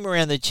frame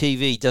around the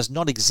TV does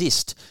not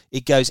exist.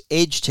 It goes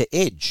edge to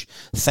edge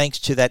thanks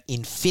to that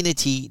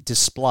infinity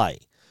display.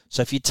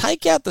 So if you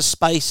take out the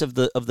space of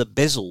the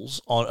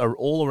bezels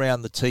all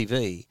around the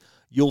TV,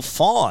 you'll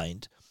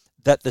find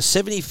that the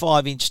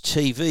 75-inch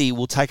TV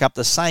will take up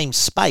the same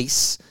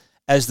space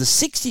as the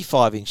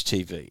 65-inch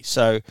TV.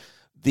 So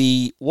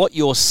what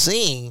you're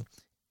seeing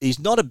is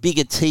not a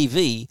bigger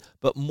TV,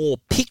 but more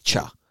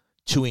picture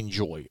to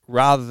enjoy,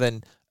 rather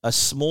than a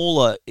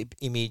smaller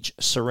image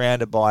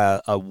surrounded by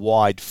a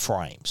wide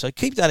frame. So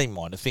keep that in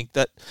mind. I think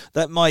that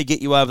may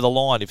get you over the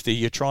line if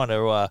you're trying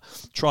to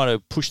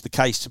push the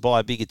case to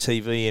buy a bigger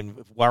TV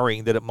and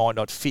worrying that it might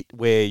not fit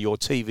where your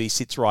TV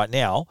sits right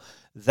now.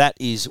 That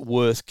is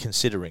worth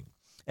considering.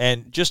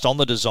 And just on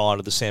the design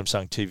of the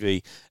Samsung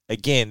TV,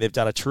 again, they've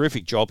done a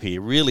terrific job here.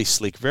 Really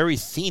slick, very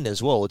thin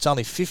as well. It's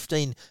only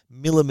 15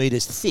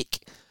 millimeters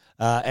thick.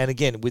 And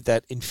again, with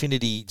that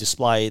infinity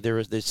display,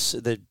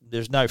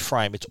 there's no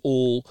frame. It's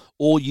all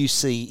you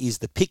see is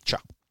the picture.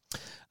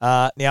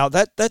 Now,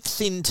 that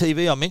thin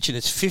TV I mentioned,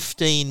 it's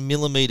 15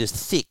 millimeters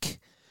thick.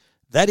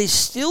 That is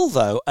still,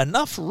 though,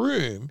 enough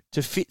room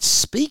to fit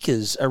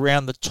speakers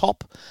around the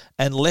top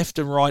and left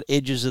and right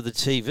edges of the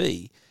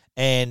TV.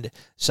 And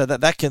so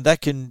that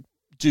can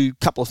do a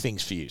couple of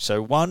things for you.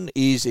 So one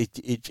is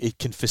it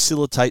can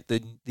facilitate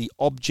the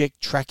Object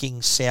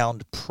Tracking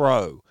Sound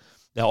Pro.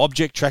 Now,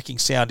 Object Tracking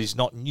Sound is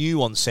not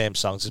new on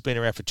Samsung's. It's been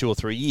around for 2 or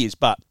 3 years,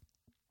 but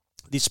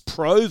this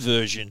Pro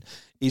version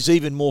is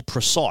even more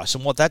precise.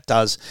 And what that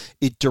does,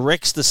 it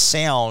directs the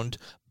sound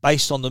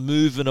based on the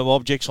movement of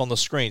objects on the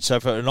screen. So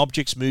if an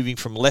object's moving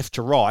from left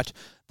to right,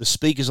 the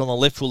speakers on the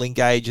left will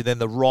engage, and then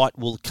the right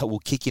will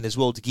kick in as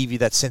well to give you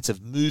that sense of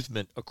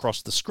movement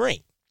across the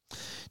screen.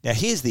 Now,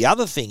 here's the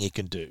other thing it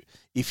can do.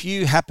 If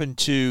you happen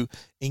to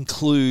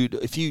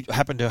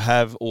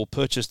have or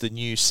purchase the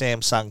new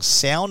Samsung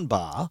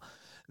soundbar,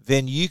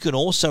 then you can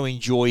also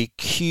enjoy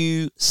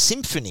Q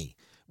Symphony,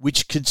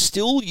 which could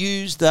still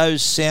use the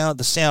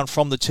sound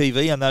from the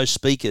TV and those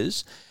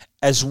speakers,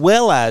 as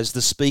well as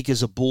the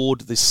speakers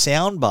aboard the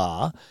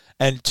soundbar.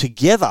 And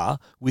together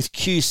with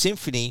Q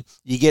Symphony,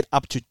 you get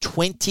up to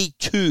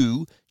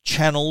 22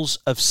 channels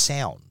of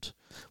sound.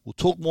 We'll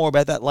talk more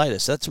about that later.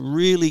 So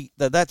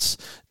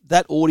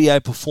that audio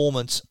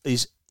performance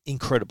is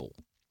incredible.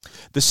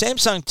 The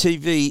Samsung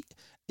TV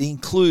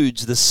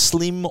includes the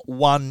Slim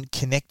One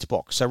Connect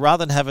box. So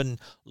rather than having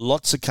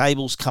lots of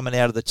cables coming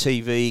out of the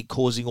TV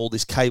causing all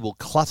this cable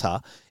clutter,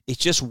 it's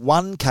just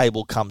one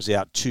cable comes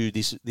out to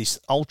this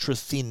ultra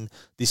thin,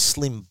 this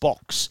slim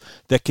box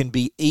that can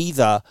be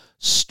either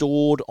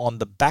stored on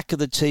the back of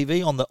the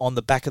TV, on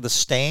the back of the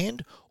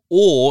stand,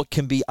 or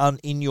can be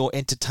in your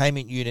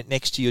entertainment unit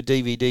next to your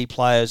DVD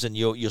players and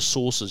your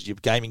sources, your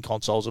gaming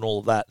consoles and all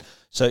of that.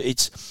 So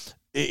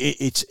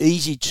it's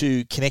easy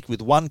to connect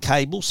with one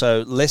cable,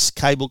 so less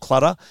cable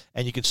clutter,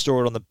 and you can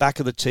store it on the back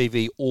of the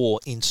TV or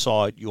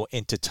inside your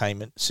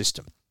entertainment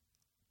system.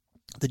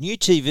 The new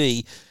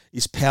TV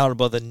is powered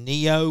by the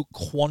Neo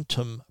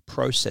Quantum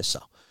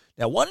processor.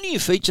 Now, one new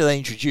feature they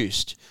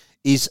introduced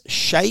is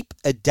Shape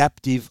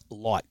Adaptive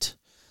Light.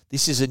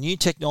 This is a new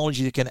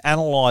technology that can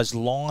analyze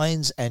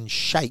lines and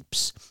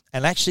shapes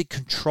and actually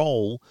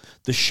control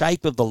the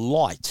shape of the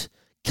light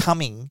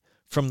coming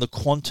from the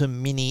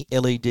Quantum Mini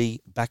LED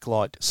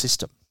backlight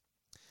system.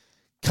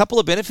 Couple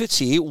of benefits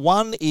here.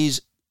 One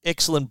is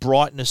excellent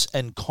brightness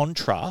and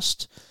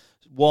contrast,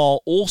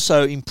 while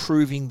also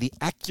improving the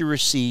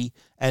accuracy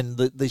and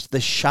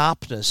the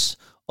sharpness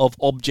of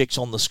objects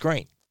on the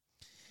screen.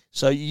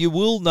 So you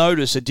will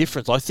notice a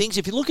difference. Like things,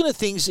 if you're looking at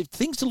things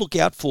to look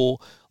out for,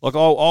 like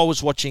I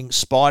was watching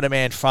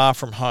Spider-Man Far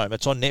From Home.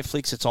 It's on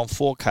Netflix, it's on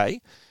 4K,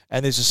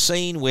 and there's a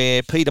scene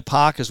where Peter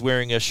Parker's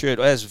wearing a shirt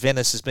as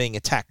Venice is being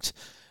attacked.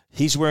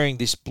 He's wearing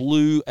this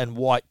blue and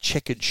white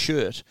checkered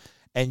shirt,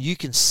 and you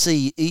can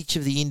see each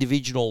of the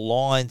individual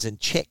lines and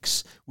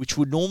checks, which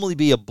would normally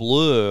be a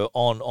blur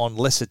on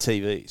lesser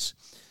TVs.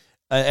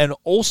 And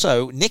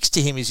also, next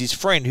to him is his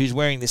friend who's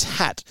wearing this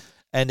hat,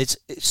 and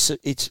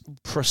it's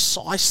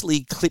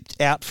precisely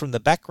clipped out from the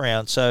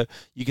background, so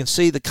you can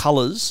see the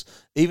colours.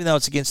 Even though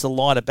it's against the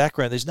lighter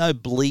background, there's no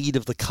bleed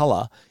of the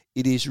colour.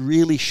 It is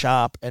really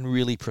sharp and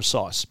really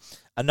precise.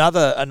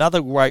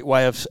 Another great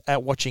way of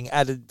watching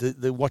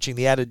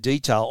the added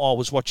detail. I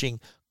was watching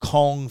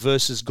Kong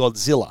versus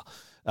Godzilla,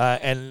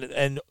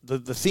 and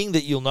the thing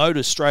that you'll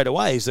notice straight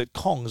away is that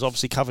Kong is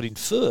obviously covered in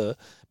fur,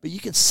 but you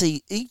can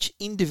see each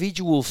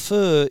individual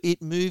fur,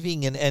 it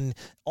moving and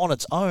on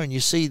its own.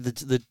 You see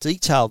the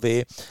detail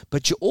there,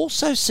 but you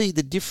also see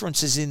the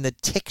differences in the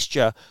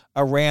texture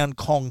around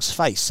Kong's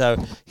face.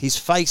 So his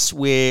face,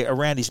 where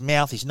around his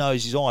mouth, his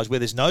nose, his eyes, where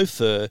there's no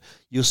fur,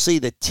 you'll see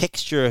the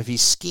texture of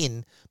his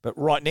skin, but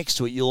right next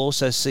to it, you'll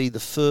also see the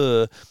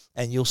fur,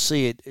 and you'll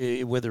see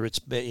it whether it's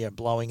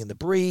blowing in the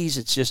breeze.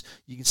 It's just,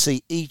 you can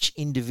see each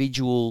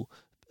individual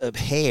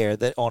hair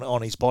that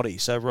on his body.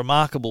 So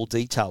remarkable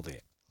detail there.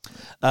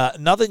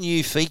 Another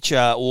new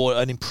feature, or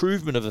an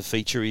improvement of a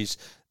feature, is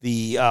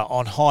the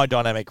on high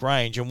dynamic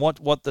range. And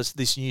what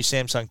this new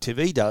Samsung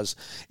TV does,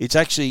 it's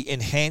actually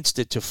enhanced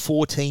it to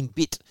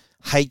 14-bit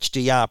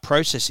HDR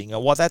processing.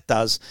 And what that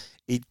does,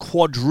 it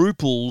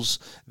quadruples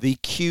the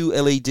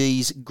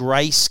QLED's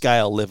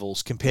grayscale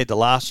levels compared to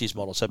last year's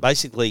model. So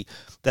basically,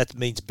 that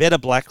means better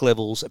black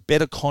levels,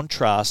 better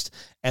contrast,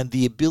 and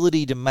the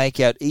ability to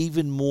make out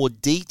even more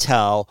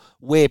detail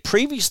where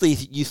previously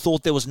you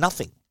thought there was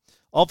nothing.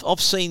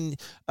 I've seen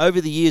over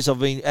the years,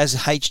 as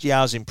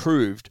HDR's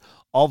improved,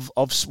 I've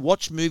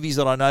watched movies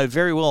that I know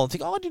very well and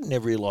think, I didn't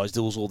ever realise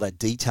there was all that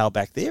detail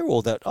back there,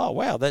 or that, oh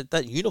wow,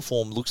 that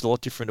uniform looks a lot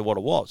different to what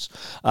it was.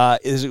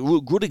 There's a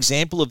good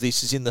example of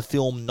this is in the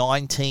film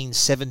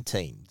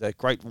 1917, that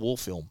great war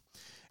film,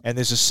 and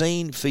there's a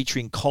scene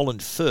featuring Colin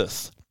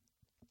Firth.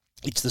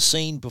 It's the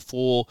scene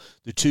before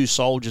the two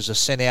soldiers are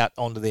sent out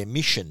onto their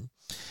mission,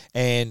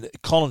 and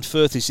Colin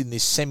Firth is in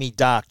this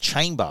semi-dark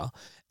chamber.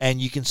 And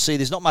you can see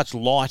there's not much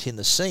light in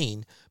the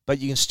scene, but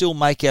you can still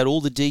make out all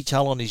the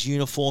detail on his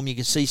uniform. You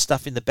can see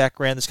stuff in the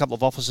background. There's a couple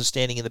of officers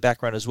standing in the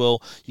background as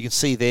well. You can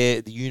see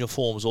there the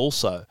uniforms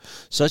also.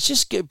 So it's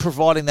just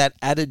providing that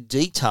added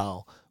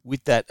detail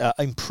with that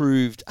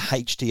improved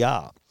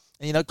HDR.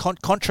 And,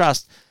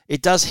 contrast,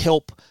 it does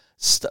help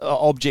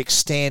objects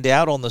stand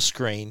out on the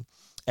screen,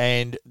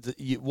 and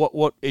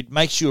what it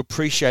makes you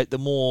appreciate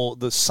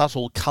the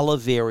subtle colour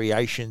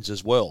variations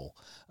as well.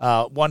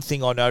 One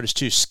thing I noticed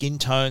too, skin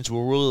tones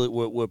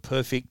were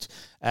perfect,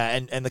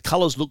 and the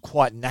colours look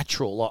quite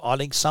natural. I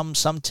think some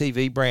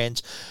TV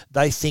brands,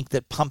 they think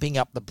that pumping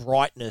up the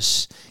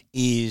brightness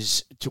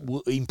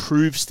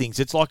improves things.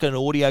 It's like an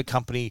audio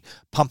company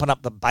pumping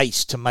up the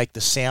bass to make the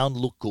sound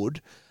look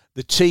good.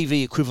 The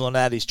TV equivalent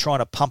of that is trying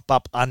to pump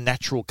up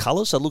unnatural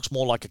colours, so it looks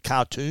more like a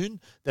cartoon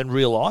than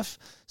real life.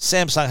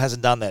 Samsung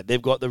hasn't done that. They've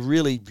got the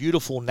really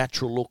beautiful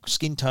natural look.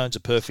 Skin tones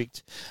are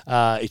perfect.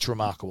 It's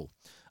remarkable.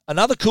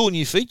 Another cool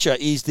new feature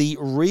is the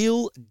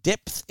Real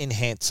Depth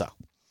Enhancer.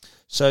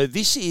 So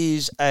this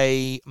is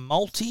a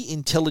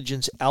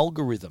multi-intelligence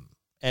algorithm,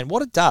 and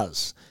what it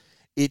does,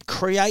 it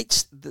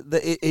creates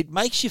it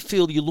makes you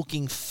feel you're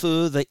looking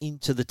further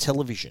into the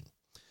television.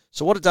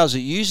 So what it does, it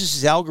uses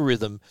this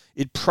algorithm,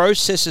 it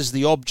processes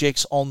the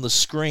objects on the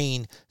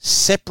screen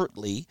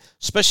separately,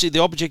 especially the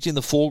object in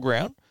the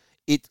foreground.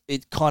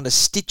 It kind of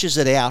stitches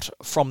it out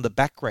from the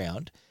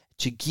background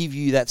to give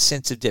you that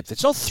sense of depth.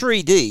 It's not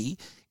 3D.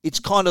 it's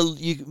kind of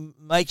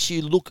makes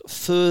you look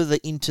further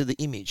into the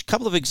image. A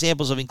couple of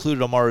examples I've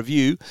included on my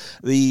review.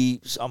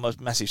 I'm a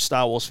massive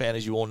Star Wars fan,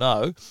 as you all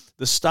know.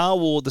 The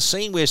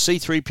scene where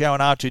C-3PO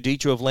and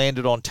R2-D2 have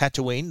landed on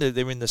Tatooine.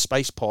 They're in the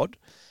space pod,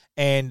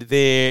 and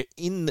they're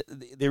in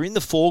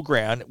the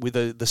foreground with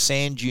the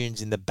sand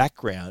dunes in the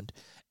background.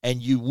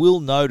 And you will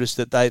notice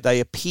that they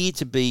appear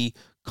to be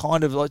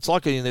kind of, it's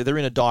like they're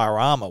in a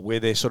diorama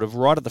where they're sort of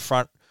right at the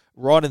front,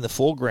 right in the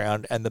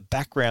foreground, and the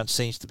background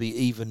seems to be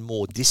even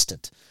more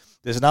distant.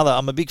 There's another,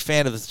 I'm a big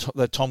fan of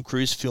the Tom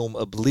Cruise film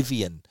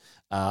Oblivion,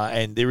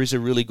 and there is a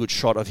really good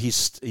shot of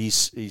his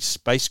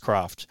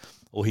spacecraft,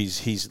 or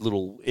his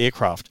little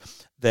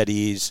aircraft, that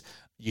is,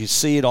 you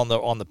see it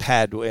on the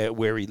pad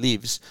where he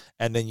lives,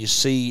 and then you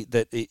see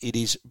that it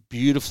is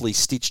beautifully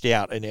stitched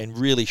out and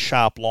really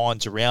sharp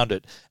lines around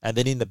it, and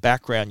then in the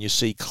background you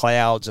see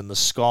clouds and the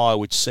sky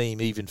which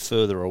seem even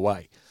further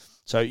away.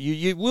 So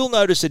you will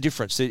notice a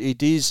difference.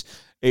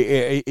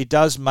 It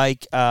does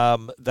make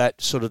that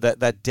sort of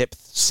that depth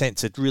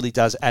sense. It really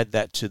does add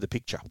that to the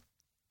picture.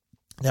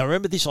 Now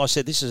remember this, I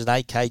said this is an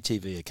 8K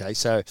TV, okay?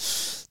 So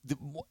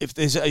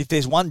if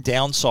there's one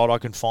downside I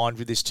can find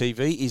with this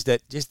TV is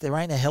that just there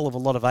ain't a hell of a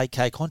lot of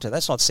 8K content.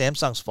 That's not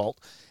Samsung's fault.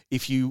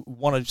 If you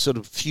want to sort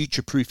of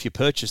future-proof your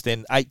purchase,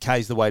 then 8K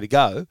is the way to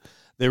go.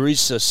 There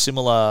is a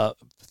similar...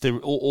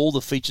 all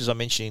the features I'm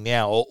mentioning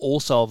now are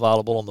also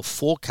available on the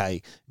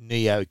 4K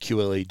Neo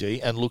QLED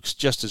and looks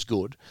just as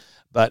good.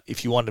 But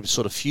if you want to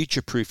sort of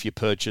future-proof your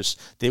purchase,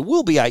 there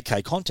will be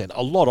 8K content,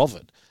 a lot of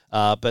it.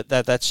 But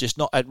that's just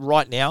not,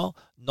 right now,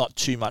 not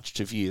too much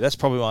to view. That's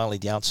probably my only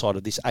downside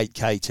of this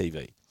 8K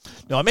TV.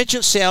 Now, I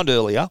mentioned sound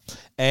earlier,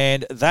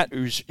 and that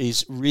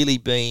is really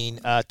been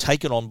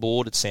taken on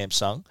board at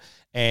Samsung.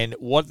 And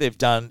what they've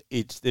done,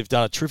 they've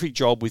done a terrific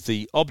job with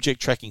the Object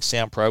Tracking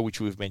Sound Pro,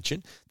 which we've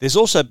mentioned. There's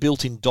also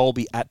built-in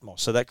Dolby Atmos,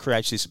 so that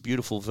creates this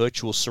beautiful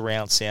virtual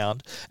surround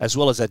sound, as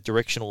well as that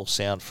directional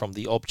sound from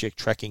the Object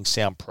Tracking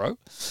Sound Pro,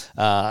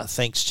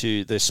 thanks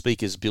to the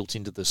speakers built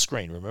into the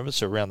screen. Remember,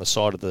 so around the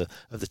side of the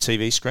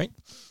TV screen.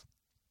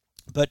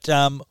 But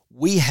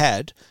we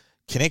had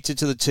connected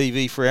to the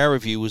TV for our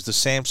review was the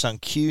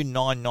Samsung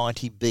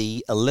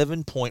Q990B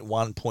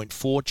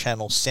 11.1.4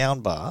 channel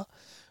soundbar,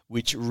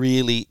 which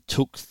really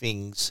took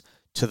things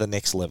to the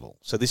next level.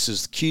 So this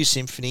is Q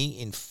Symphony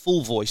in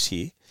full voice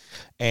here,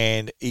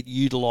 and it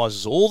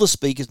utilizes all the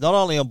speakers, not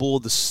only on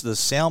board the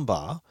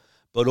soundbar,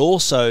 but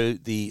also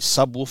the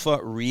subwoofer,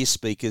 rear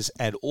speakers,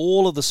 and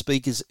all of the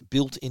speakers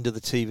built into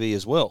the TV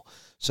as well.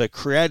 So it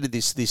created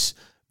this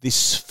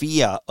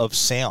sphere of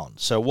sound.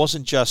 So it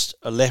wasn't just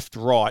a left,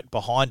 right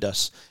behind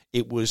us.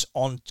 It was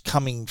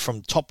coming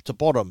from top to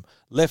bottom,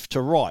 left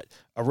to right,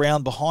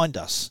 around behind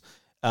us.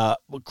 A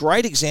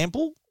great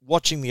example,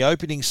 watching the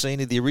opening scene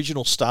of the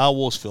original Star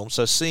Wars film,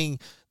 so seeing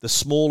the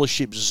smaller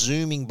ships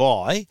zooming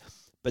by,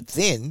 but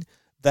then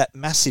that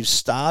massive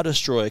Star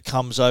Destroyer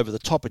comes over the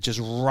top. It just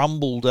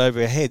rumbled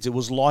over our heads. It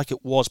was like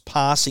it was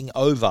passing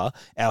over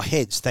our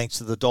heads thanks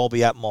to the Dolby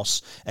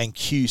Atmos and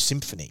Q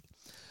Symphony.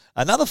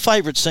 Another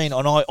favourite scene,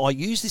 and I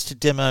use this to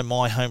demo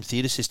my home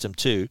theatre system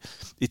too,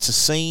 it's a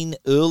scene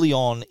early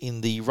on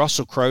in the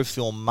Russell Crowe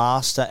film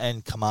Master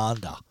and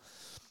Commander.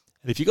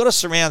 And if you've got a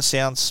surround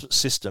sound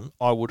system,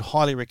 I would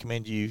highly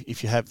recommend you,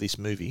 if you have this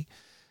movie,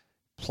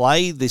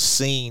 play this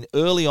scene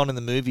early on in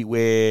the movie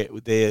where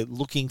they're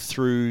looking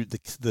through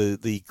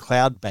the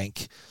cloud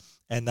bank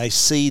and they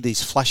see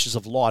these flashes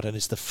of light, and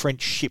it's the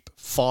French ship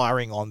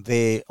firing on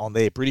their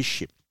British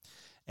ship.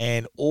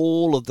 And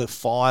all of the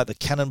fire, the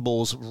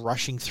cannonballs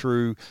rushing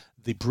through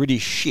the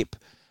British ship,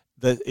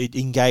 it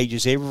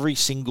engages every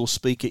single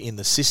speaker in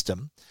the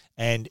system.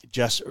 And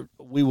just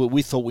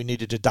we thought we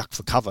needed to duck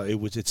for cover.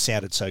 It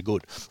sounded so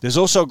good. There's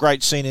also a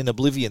great scene in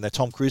Oblivion, the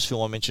Tom Cruise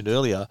film I mentioned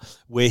earlier,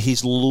 where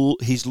he's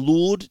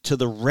lured to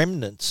the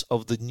remnants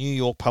of the New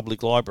York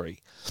Public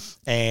Library.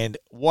 And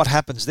what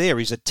happens there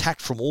is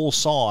attacked from all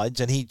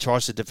sides, and he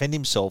tries to defend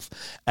himself.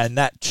 And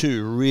that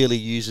too really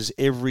uses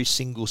every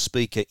single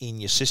speaker in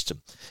your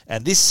system.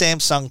 And this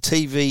Samsung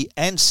TV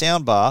and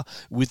soundbar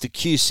with the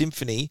Q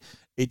Symphony,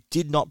 it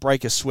did not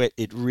break a sweat.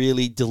 It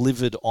really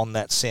delivered on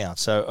that sound.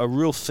 So a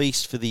real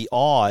feast for the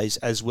eyes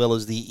as well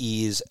as the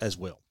ears as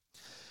well.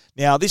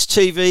 Now, this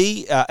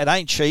TV, it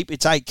ain't cheap.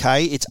 It's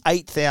 8K. It's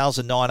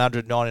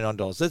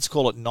 $8,999. Let's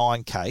call it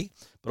 9K.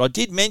 But I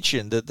did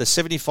mention that the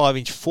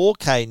 75-inch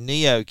 4K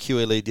Neo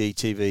QLED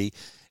TV,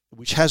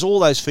 which has all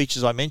those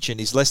features I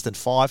mentioned, is less than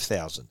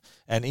 $5,000.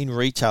 And in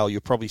retail,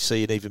 you'll probably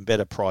see an even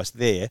better price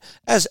there,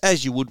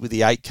 as you would with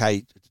the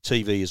 8K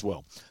TV as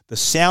well. The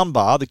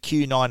soundbar, the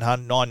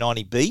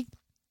Q990B,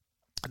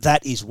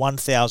 that is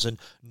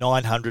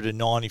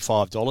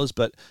 $1,995.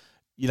 But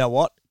you know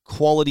what?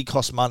 Quality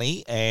costs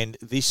money, and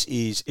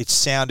it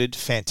sounded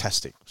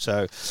fantastic.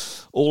 So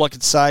all I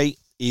can say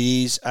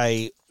is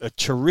a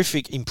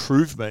terrific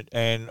improvement,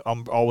 and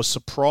I was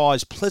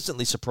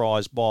pleasantly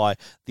surprised by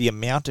the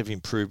amount of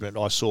improvement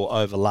I saw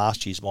over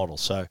last year's model.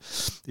 So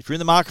if you're in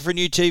the market for a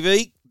new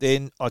TV,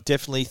 then I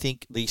definitely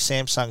think the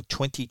Samsung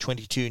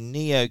 2022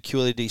 Neo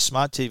QLED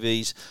Smart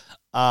TVs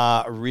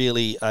are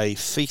really a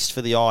feast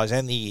for the eyes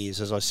and the ears,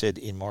 as I said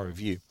in my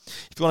review.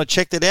 If you want to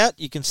check that out,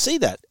 you can see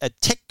that at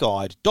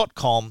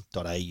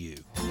techguide.com.au.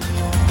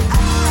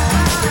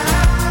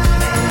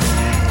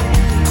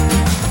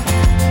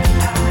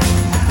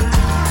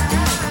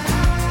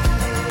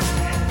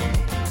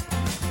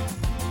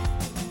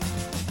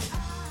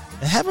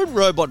 Haven't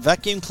robot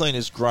vacuum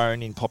cleaners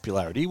grown in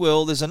popularity?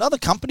 Well, there's another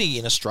company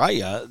in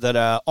Australia that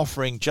are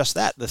offering just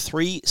that, the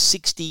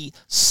 360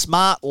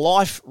 Smart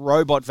Life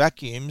robot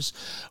vacuums.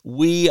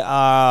 We've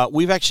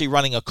actually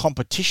running a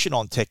competition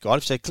on Tech Guide.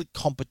 If you click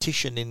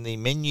competition in the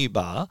menu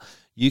bar,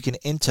 you can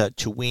enter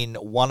to win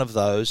one of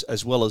those,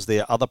 as well as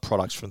their other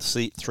products from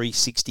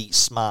 360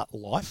 Smart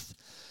Life.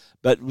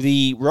 But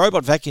the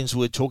robot vacuums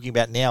we're talking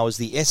about now is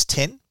the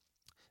S10,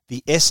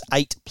 the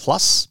S8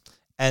 Plus,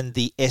 and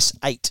the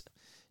S8.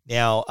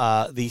 Now,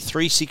 the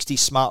 360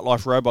 Smart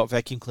Life robot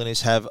vacuum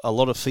cleaners have a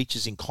lot of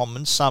features in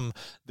common.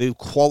 The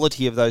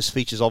quality of those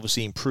features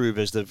obviously improve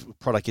as the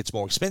product gets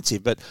more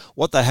expensive, but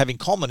what they have in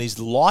common is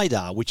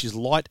LiDAR, which is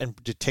light and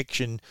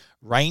detection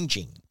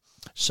ranging.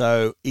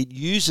 So it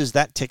uses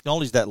that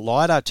technology, that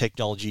LiDAR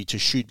technology, to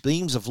shoot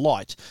beams of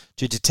light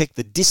to detect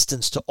the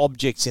distance to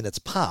objects in its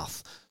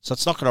path. So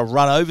it's not going to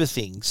run over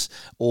things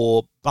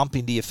or bump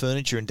into your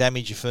furniture and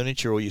damage your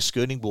furniture or your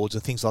skirting boards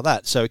and things like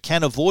that. So it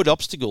can avoid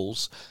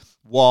obstacles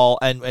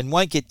and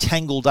won't get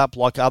tangled up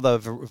like other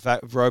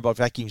robot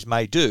vacuums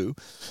may do.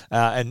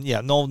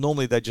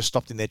 Normally they're just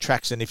stopped in their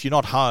tracks, and if you're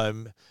not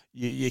home,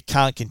 you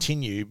can't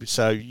continue,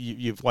 so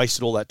you've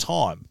wasted all that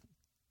time.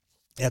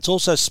 Now, it's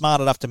also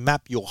smart enough to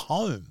map your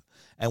home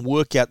and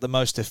work out the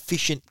most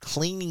efficient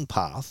cleaning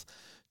path.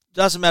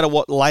 Doesn't matter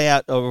what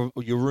layout of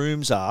your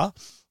rooms are,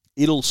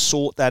 it'll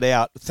sort that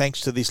out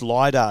thanks to this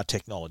LiDAR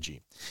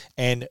technology.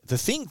 And the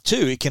thing,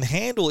 too, it can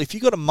handle, if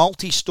you've got a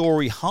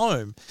multi-story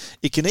home,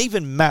 it can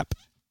even map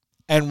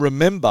and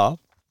remember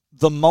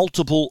the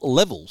multiple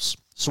levels.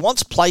 So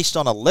once placed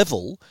on a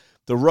level,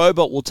 the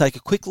robot will take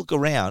a quick look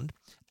around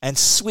and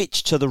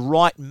switch to the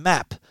right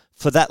map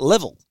for that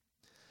level.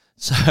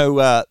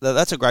 So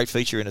that's a great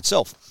feature in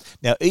itself.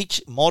 Now,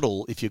 each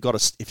model, if you've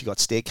got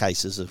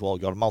staircases as well,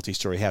 you've got a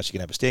multi-story house, you can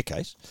have a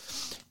staircase.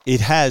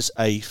 It has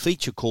a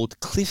feature called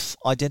cliff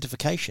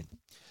identification.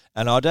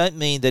 And I don't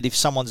mean that if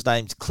someone's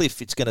name's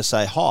Cliff, it's going to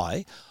say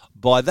hi.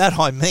 By that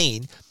I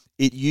mean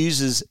it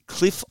uses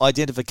cliff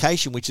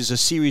identification, which is a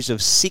series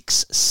of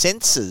 6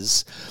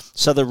 sensors,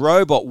 so the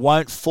robot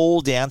won't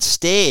fall down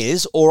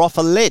stairs or off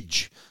a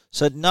ledge.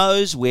 So it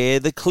knows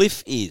where the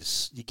cliff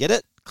is. You get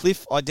it?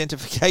 Cliff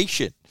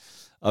identification.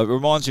 It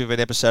reminds me of an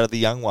episode of The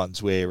Young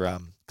Ones where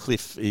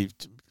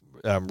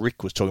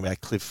Rick was talking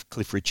about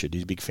Cliff Richard.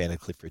 He's a big fan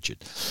of Cliff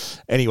Richard.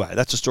 Anyway,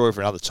 that's a story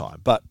for another time.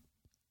 But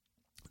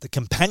the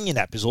companion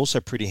app is also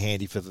pretty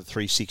handy for the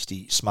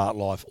 360 Smart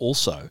Life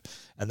also,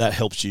 and that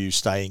helps you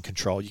stay in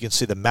control. You can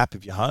see the map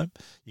of your home.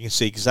 You can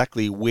see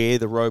exactly where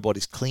the robot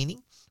is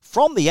cleaning.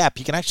 From the app,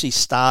 you can actually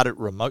start it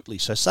remotely.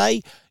 So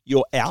say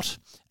you're out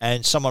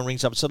and someone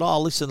rings up and said,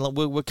 oh, listen,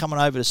 we're coming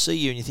over to see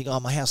you, and you think, oh,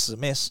 my house is a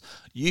mess.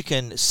 You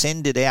can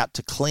send it out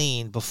to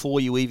clean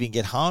before you even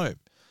get home.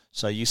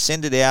 So you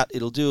send it out,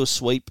 it'll do a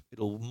sweep,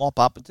 it'll mop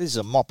up. This is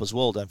a mop as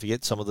well, don't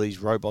forget. Some of these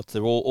robots,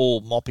 they're all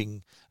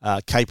mopping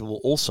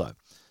capable also.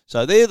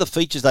 So they're the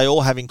features they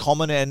all have in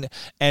common,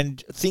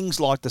 and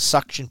things like the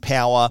suction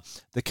power,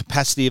 the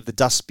capacity of the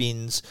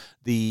dustbins,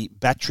 the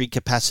battery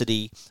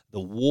capacity, the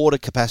water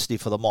capacity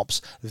for the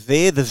mops,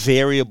 they're the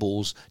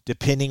variables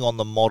depending on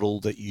the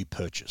model that you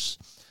purchase.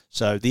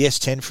 So the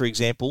S10, for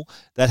example,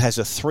 that has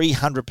a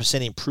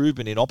 300%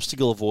 improvement in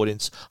obstacle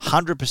avoidance,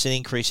 100%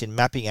 increase in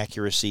mapping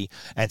accuracy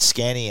and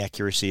scanning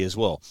accuracy as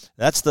well.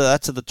 That's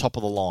at the top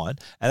of the line.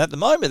 And at the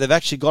moment, they've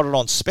actually got it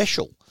on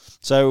special.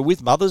 So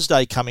with Mother's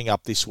Day coming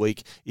up this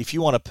week, if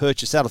you want to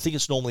purchase that, I think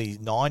it's normally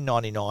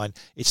 $9.99.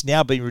 It's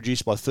now been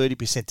reduced by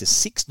 30% to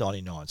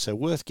 $6.99. So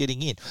worth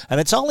getting in. And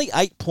it's only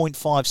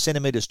 8.5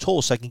 centimeters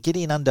tall, so it can get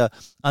in under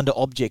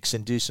objects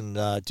and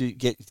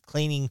get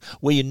cleaning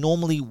where you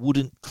normally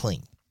wouldn't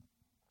clean.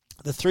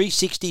 The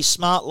 360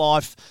 Smart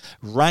Life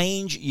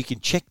range, you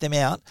can check them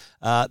out.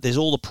 There's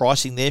all the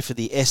pricing there for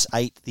the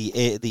S8,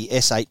 the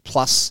S8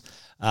 Plus,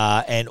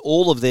 and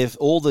all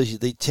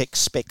the tech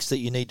specs that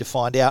you need to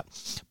find out.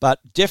 But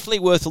definitely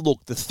worth a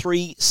look. The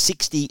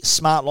 360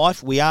 Smart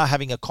Life. We are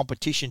having a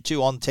competition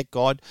too on Tech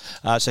Guide.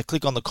 So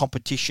click on the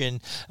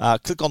competition.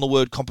 Click on the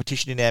word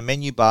competition in our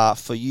menu bar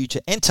for you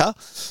to enter.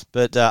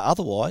 But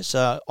otherwise,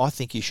 I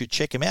think you should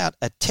check them out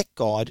at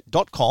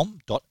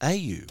techguide.com.au.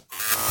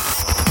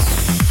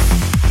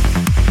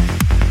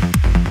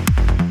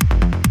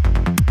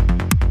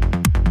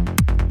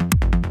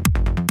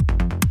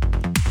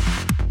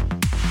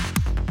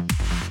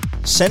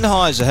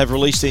 Sennheiser have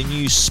released their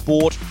new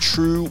Sport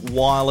True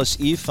wireless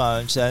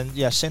earphones, and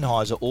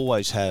Sennheiser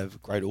always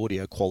have great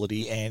audio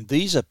quality, and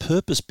these are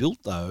purpose-built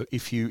though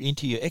if you're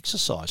into your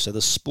exercise. So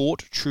the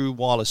Sport True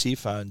wireless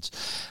earphones,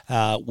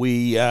 so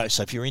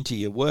if you're into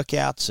your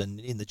workouts and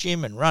in the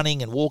gym and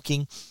running and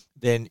walking,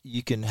 then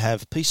you can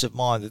have peace of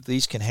mind that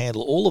these can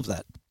handle all of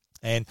that.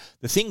 And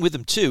the thing with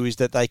them too is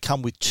that they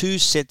come with 2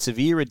 sets of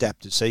ear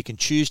adapters, so you can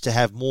choose to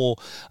have more.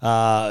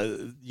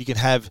 You can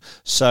have,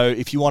 so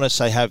if you want to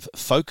say have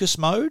focus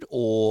mode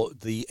or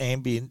the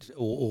ambient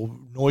or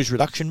noise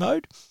reduction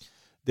mode,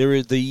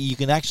 you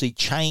can actually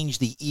change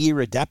the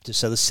ear adapter.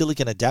 So the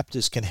silicon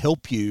adapters can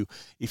help you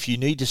if you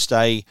need to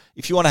stay.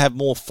 If you want to have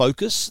more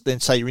focus, then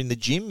say you're in the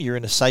gym, you're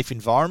in a safe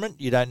environment,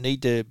 you don't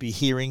need to be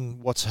hearing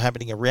what's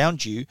happening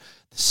around you.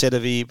 The set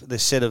of the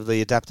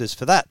adapters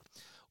for that.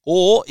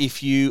 Or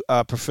if you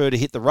prefer to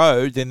hit the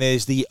road, then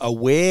there's the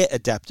aware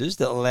adapters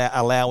that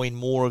allow in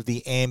more of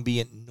the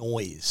ambient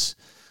noise.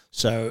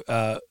 So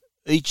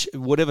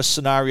whatever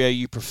scenario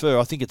you prefer,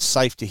 I think it's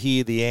safe to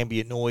hear the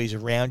ambient noise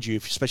around you,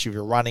 especially if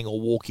you're running or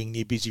walking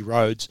near busy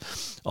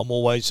roads. I'm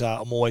always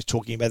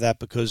talking about that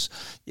because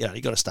you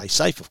got to stay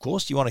safe. Of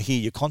course, you want to hear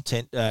your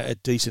content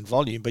at decent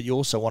volume, but you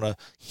also want to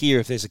hear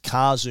if there's a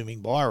car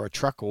zooming by or a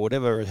truck or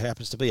whatever it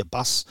happens to be, a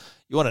bus.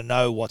 You want to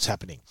know what's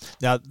happening.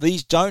 Now,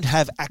 these don't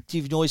have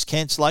active noise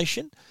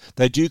cancellation.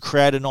 They do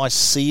create a nice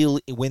seal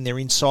when they're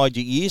inside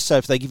your ear, so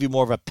if they give you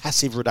more of a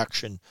passive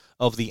reduction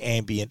of the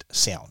ambient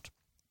sound.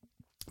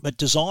 But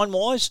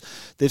design-wise,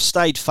 they've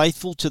stayed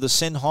faithful to the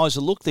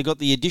Sennheiser look. They've got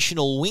the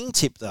additional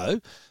wingtip, though,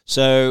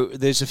 so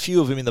there's a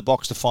few of them in the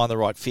box to find the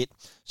right fit.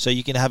 So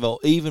you can have an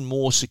even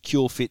more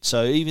secure fit.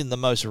 So even the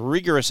most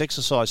rigorous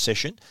exercise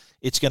session,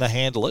 it's going to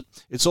handle it.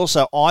 It's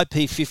also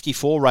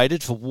IP54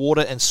 rated for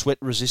water and sweat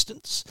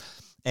resistance.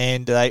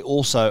 And they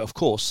also, of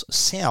course,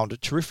 sound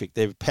terrific.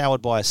 They're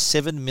powered by a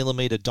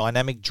 7mm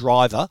dynamic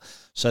driver.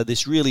 So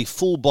this really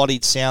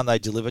full-bodied sound they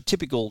deliver,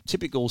 typical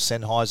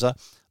Sennheiser.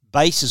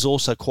 Bass is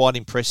also quite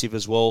impressive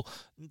as well.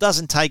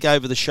 Doesn't take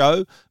over the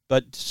show,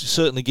 but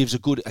certainly gives a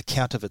good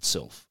account of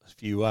itself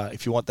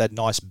if you want that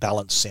nice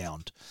balanced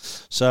sound.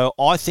 So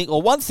I think,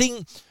 or one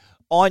thing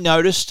I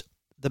noticed,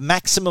 the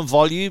maximum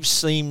volume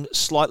seemed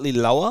slightly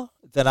lower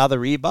than other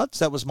earbuds.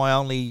 That was my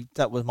only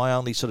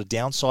sort of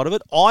downside of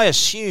it. I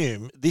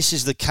assume this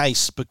is the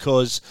case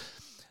because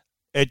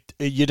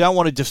you don't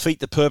want to defeat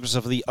the purpose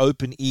of the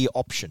open ear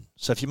option.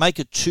 So if you make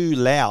it too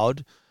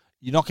loud,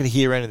 you're not going to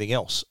hear anything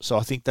else. So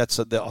I think I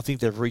think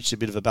they've reached a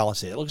bit of a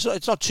balance there. Look,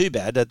 it's not too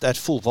bad at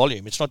full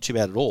volume. It's not too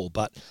bad at all.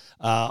 But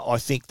I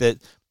think that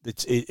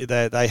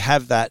they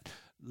have that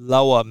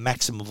lower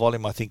maximum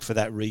volume, I think, for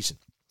that reason.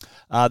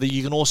 That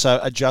you can also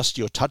adjust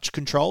your touch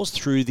controls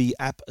through the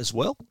app as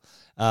well.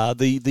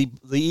 The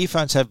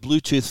earphones have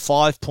Bluetooth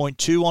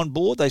 5.2 on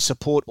board. They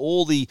support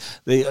all the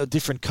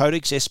different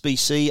codecs,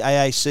 SBC,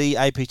 AAC,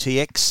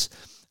 aptX.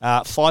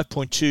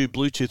 5.2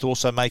 Bluetooth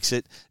also makes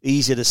it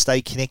easier to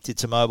stay connected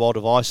to mobile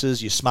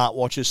devices, your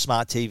smartwatches,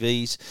 smart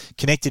TVs,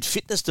 connected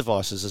fitness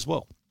devices as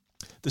well.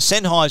 The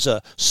Sennheiser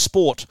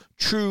Sport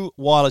True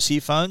Wireless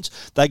Earphones,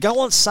 they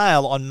go on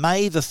sale on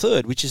May the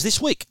 3rd, which is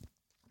this week,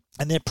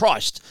 and they're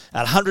priced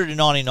at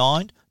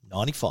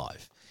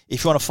 $199.95.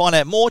 If you want to find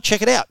out more,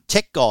 check it out,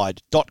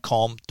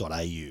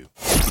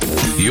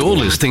 techguide.com.au. You're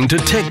listening to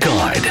Tech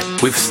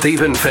Guide with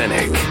Stephen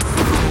Fennick.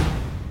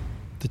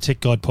 The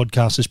Tech Guide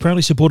podcast is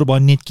proudly supported by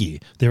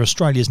Netgear. They're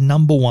Australia's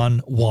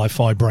 #1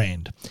 Wi-Fi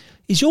brand.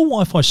 Is your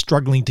Wi-Fi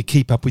struggling to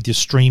keep up with your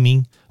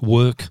streaming,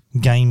 work,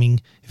 gaming,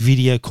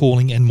 video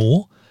calling and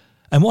more?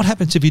 And what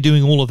happens if you're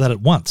doing all of that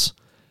at once?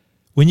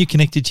 When you're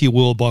connected to your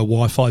world by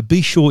Wi-Fi,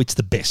 be sure it's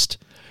the best.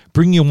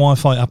 Bring your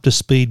Wi-Fi up to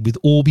speed with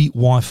Orbi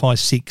Wi-Fi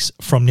 6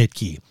 from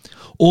Netgear.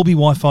 Orbi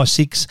Wi-Fi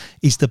 6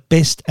 is the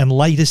best and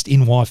latest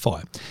in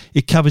Wi-Fi.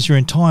 It covers your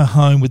entire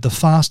home with the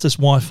fastest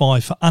Wi-Fi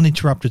for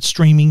uninterrupted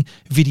streaming,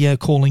 video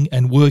calling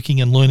and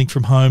working and learning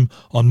from home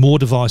on more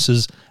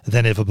devices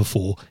than ever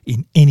before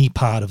in any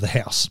part of the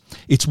house.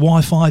 It's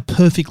Wi-Fi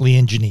perfectly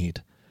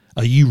engineered.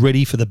 Are you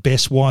ready for the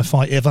best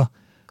Wi-Fi ever?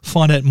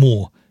 Find out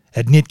more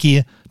at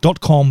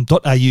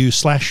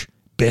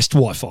netgear.com.au/best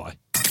Wi-Fi.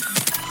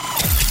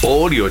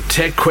 All your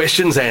tech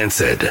questions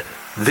answered.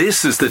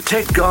 This is the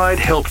Tech Guide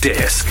Help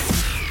Desk.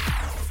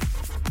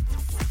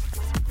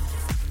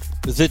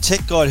 The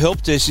Tech Guide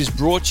Help Desk is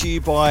brought to you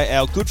by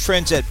our good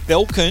friends at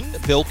Belkin,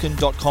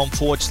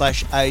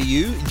 belkin.com/au.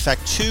 In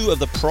fact, 2 of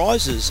the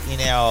prizes in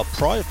our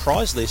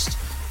prize list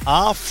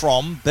are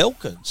from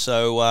Belkin.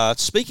 So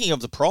speaking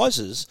of the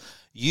prizes,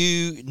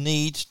 you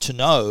need to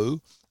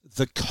know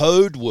the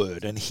code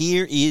word. And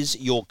here is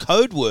your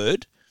code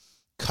word.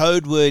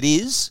 Code word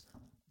is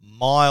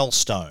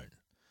milestone.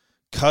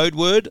 Code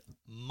word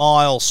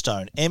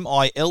milestone.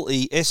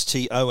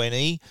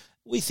 milestone.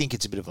 We think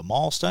it's a bit of a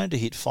milestone to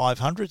hit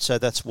 500, so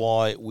that's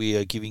why we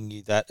are giving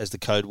you that as the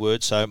code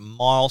word. So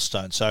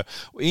milestone. So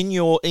in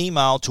your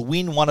email to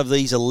win one of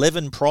these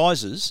 11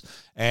 prizes,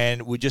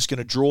 and we're just going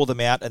to draw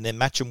them out and then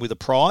match them with a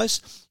prize,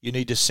 you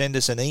need to send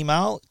us an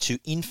email to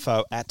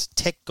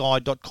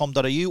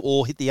info@techguide.com.au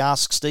or hit the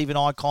Ask Stephen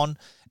icon,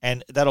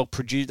 and that'll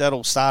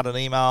start an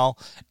email,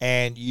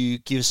 and you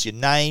give us your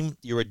name,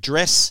 your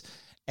address,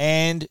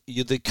 and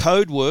the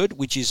code word,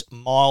 which is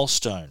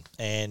milestone.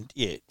 And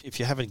yeah, if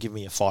you haven't given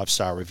me a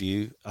 5-star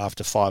review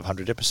after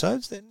 500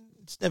 episodes, then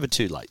it's never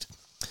too late.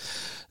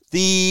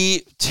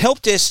 The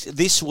help desk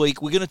this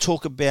week, we're going to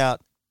talk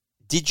about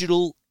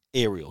digital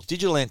aerials,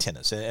 digital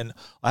antennas. And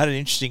I had an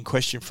interesting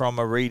question from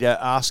a reader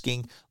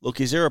asking, look,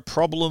 is there a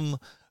problem?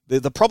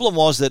 The problem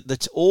was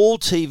that all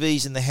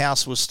TVs in the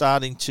house were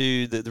starting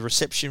to, the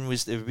reception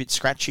was a bit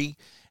scratchy.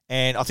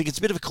 And I think it's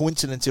a bit of a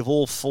coincidence if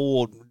all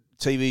 4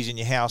 TVs in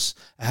your house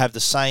have the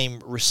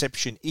same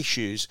reception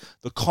issues.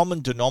 The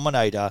common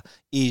denominator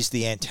is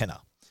the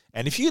antenna.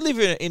 And if you live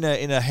in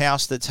a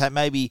house that's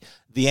maybe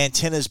the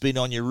antenna's been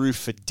on your roof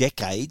for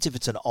decades, if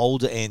it's an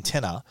older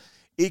antenna,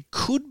 it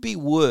could be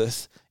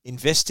worth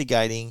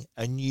investigating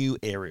a new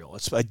aerial.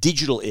 It's a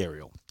digital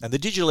aerial. And the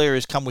digital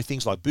aerials come with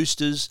things like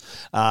boosters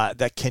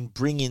that can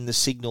bring in the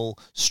signal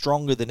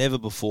stronger than ever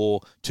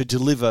before to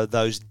deliver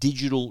those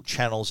digital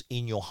channels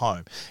in your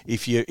home.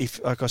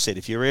 If like I said,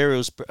 if your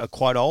aerials are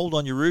quite old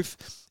on your roof,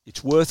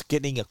 it's worth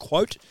getting a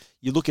quote.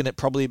 You're looking at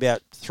probably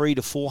about $300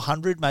 to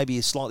 $400, maybe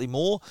slightly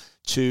more,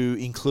 to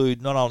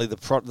include not only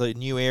the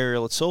new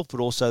aerial itself, but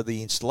also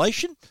the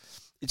installation.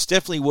 It's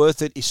definitely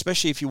worth it,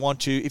 especially if you want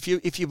to. If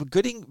you're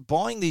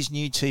buying these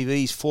new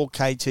TVs,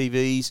 4K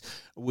TVs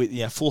with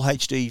full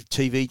HD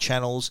TV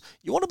channels,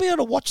 you want to be able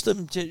to watch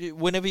them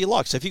whenever you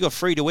like. So if you've got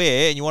free to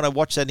air and you want to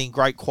watch that in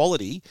great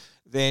quality,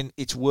 then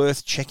it's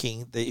worth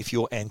checking if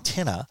your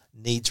antenna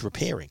needs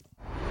repairing.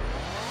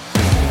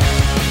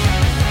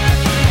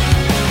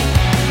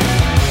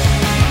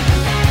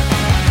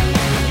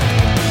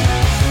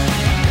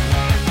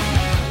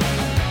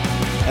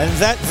 And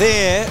that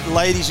there,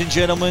 ladies and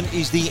gentlemen,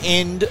 is the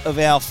end of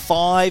our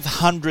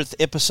 500th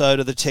episode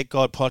of the Tech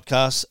Guide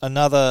podcast.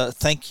 Another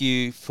thank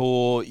you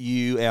for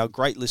you, our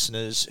great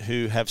listeners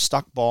who have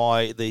stuck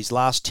by these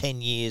last 10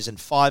 years and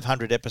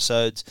 500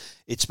 episodes.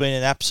 It's been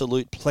an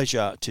absolute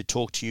pleasure to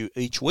talk to you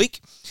each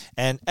week.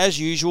 And as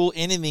usual,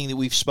 anything that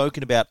we've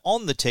spoken about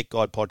on the Tech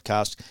Guide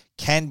podcast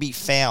can be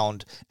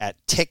found at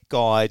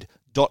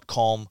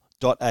techguide.com.au.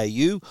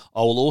 I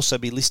will also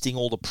be listing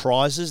all the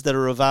prizes that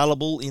are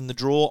available in the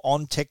draw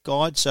on Tech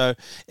Guide, so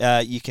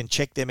you can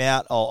check them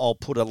out. I'll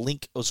put a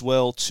link as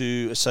well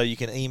so you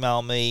can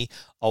email me.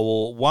 I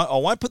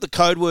won't put the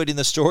code word in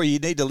the story. You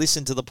need to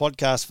listen to the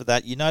podcast for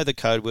that. You know the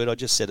code word. I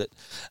just said it.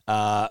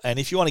 And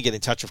if you want to get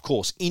in touch, of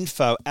course,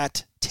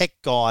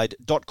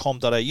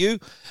 info@techguide.com.au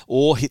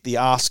or hit the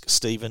Ask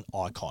Stephen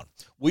icon.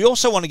 We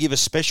also want to give a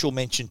special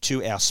mention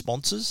to our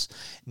sponsors,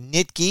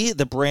 Netgear,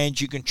 the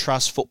brand you can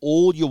trust for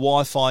all your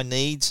Wi-Fi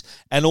needs,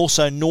 and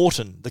also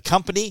Norton, the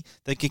company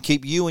that can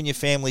keep you and your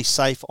family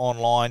safe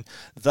online.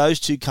 Those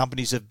two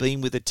companies have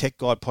been with the Tech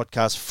Guide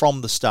podcast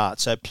from the start,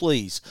 so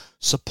please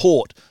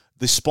support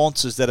the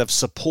sponsors that have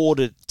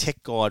supported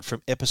Tech Guide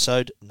from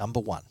episode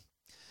number 1.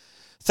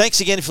 Thanks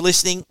again for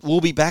listening.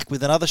 We'll be back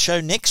with another show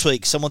next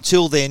week, so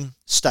until then,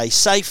 stay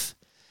safe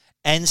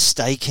and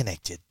stay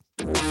connected.